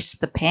erase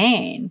the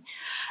pain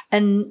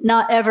and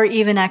not ever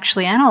even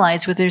actually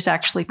analyze whether there's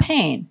actually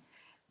pain.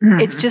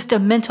 Mm-hmm. It's just a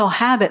mental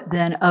habit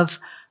then of,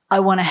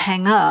 I want to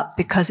hang up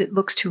because it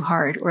looks too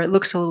hard or it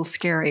looks a little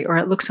scary or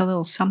it looks a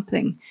little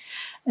something.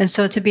 And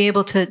so to be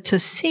able to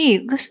see,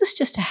 this is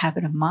just a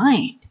habit of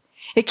mind.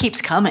 It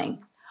keeps coming.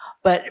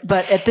 But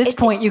at this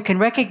point, you can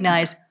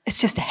recognize it's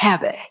just a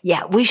habit.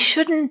 Yeah, we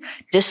shouldn't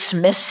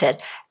dismiss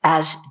it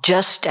as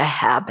just a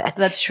habit.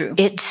 That's true.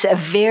 It's a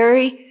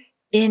very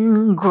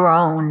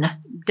ingrown,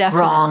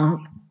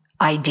 wrong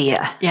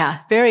idea. Yeah,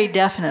 very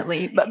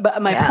definitely.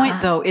 But my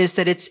point, though, is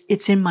that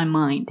it's in my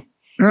mind.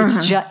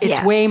 Mm-hmm.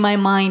 It's way my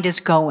mind is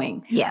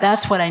going. Yes.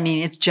 That's what I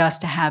mean. It's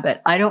just a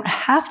habit. I don't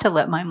have to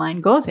let my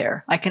mind go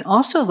there. I can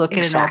also look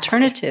at an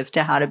alternative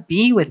to how to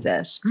be with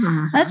this.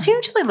 Mm-hmm. That's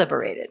hugely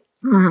liberated.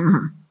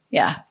 Mm-hmm.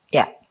 Yeah.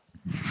 Yeah.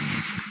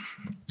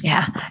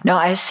 Yeah. No,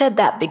 I said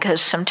that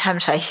because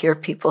sometimes I hear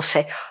people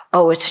say,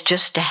 oh, it's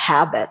just a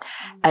habit,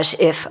 as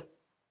if,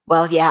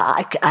 well,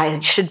 yeah, I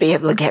should be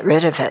able to get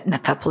rid of it in a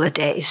couple of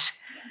days.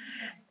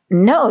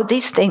 No,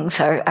 these things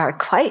are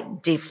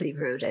quite deeply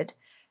rooted.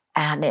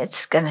 And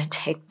it's going to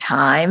take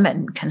time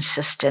and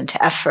consistent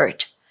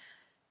effort.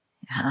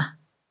 Yeah.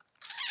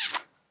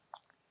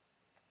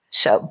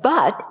 So,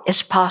 but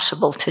it's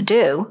possible to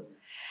do.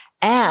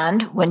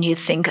 And when you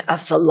think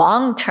of the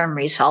long-term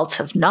results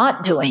of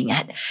not doing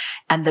it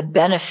and the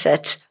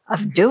benefits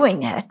of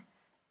doing it,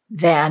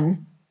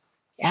 then,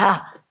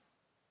 yeah,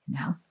 you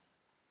know,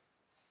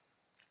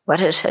 what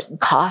is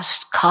it?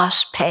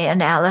 Cost-pay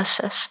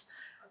analysis?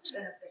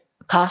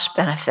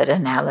 Cost-benefit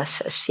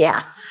analysis,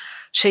 yeah.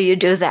 So you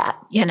do that,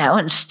 you know,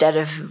 instead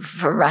of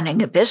for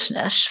running a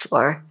business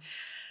for,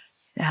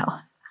 you know,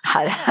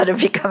 how to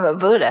become a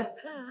Buddha.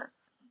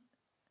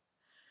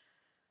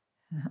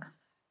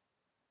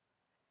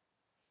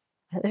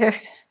 Other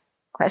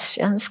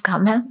questions,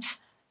 comments?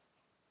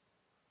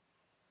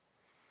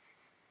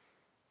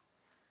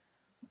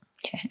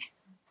 Okay.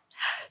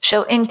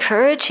 So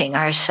encouraging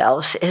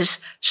ourselves is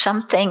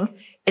something,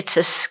 it's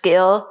a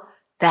skill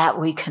that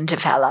we can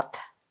develop.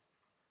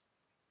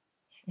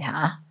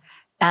 Yeah.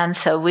 And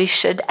so we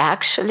should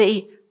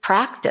actually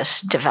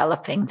practice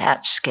developing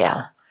that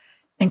skill,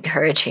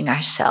 encouraging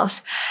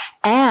ourselves.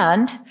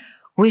 And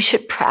we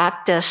should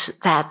practice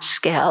that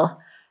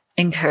skill,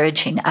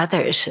 encouraging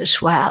others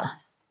as well.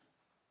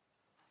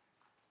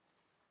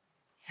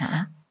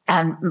 Yeah.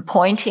 And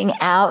pointing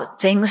out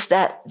things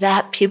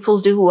that people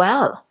do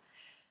well.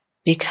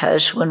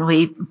 Because when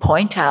we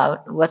point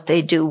out what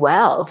they do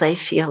well, they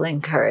feel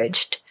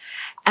encouraged.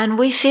 And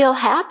we feel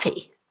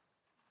happy.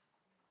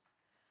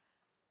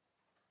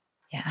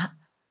 Yeah.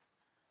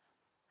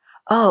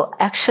 Oh,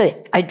 actually,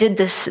 I did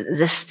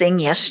this thing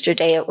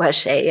yesterday. It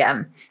was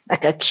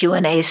like a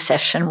Q&A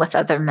session with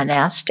other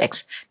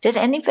monastics. Did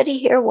anybody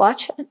here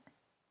watch it?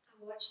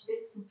 I watched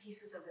bits and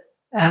pieces of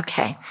it.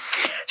 Okay.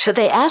 So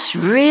they asked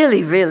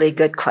really, really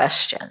good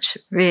questions.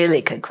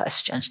 Really good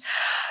questions.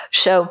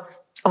 So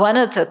one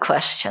of the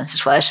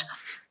questions was,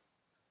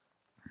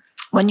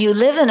 when you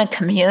live in a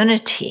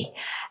community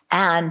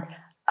and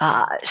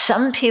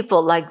some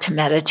people like to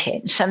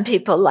meditate, and some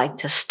people like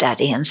to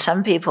study, and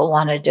some people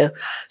want to do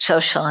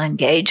social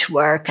engaged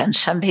work, and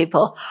some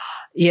people,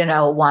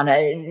 want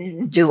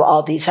to do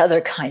all these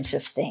other kinds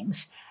of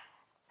things.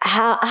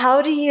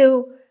 How do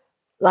you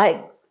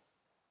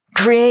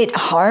create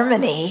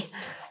harmony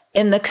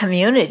in the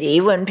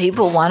community when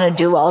people want to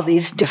do all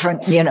these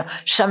different,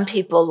 some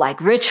people like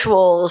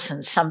rituals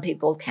and some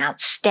people can't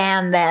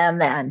stand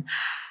them, and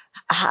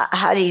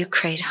how do you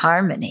create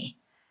harmony?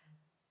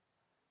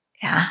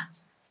 Yeah.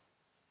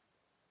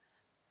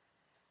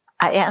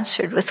 I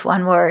answered with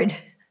one word.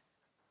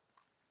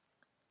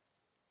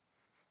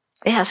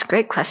 Yes,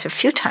 great question. A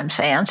few times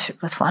I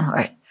answered with one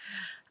word.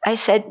 I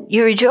said,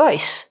 you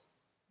rejoice.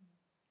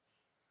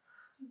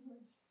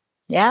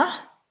 Yeah?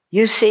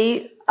 You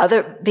see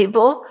other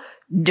people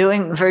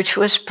doing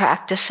virtuous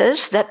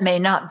practices that may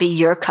not be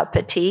your cup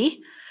of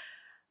tea,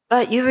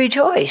 but you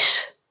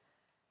rejoice.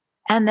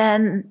 And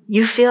then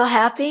you feel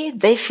happy,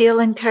 they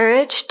feel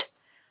encouraged.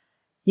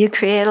 You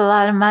create a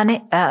lot of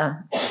money, a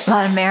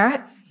lot of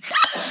merit.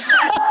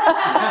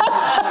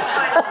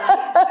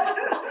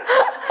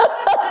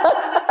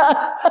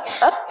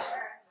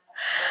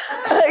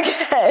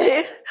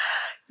 Okay.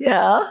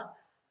 Yeah.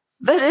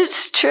 But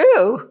it's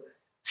true.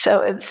 So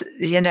it's,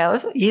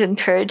 you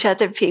encourage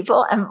other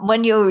people. And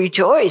when you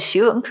rejoice,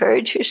 you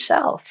encourage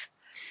yourself.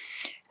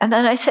 And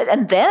then I said,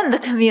 and then the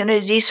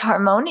community's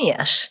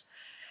harmonious.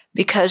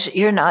 Because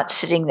you're not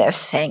sitting there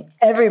saying,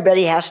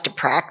 everybody has to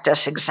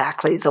practice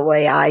exactly the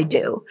way I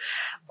do,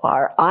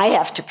 or I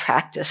have to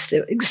practice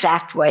the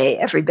exact way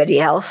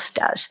everybody else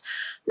does.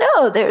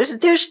 No,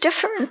 there's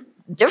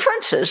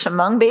differences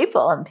among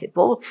people, and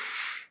people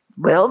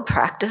will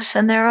practice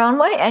in their own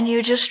way, and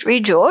you just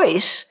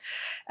rejoice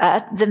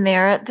at the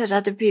merit that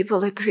other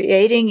people are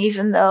creating,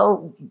 even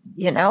though,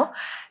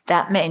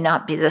 that may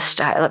not be the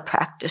style of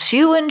practice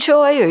you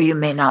enjoy, or you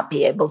may not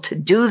be able to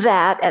do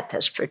that at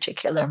this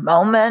particular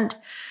moment.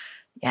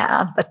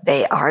 Yeah, but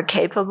they are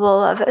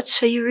capable of it,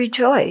 so you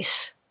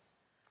rejoice.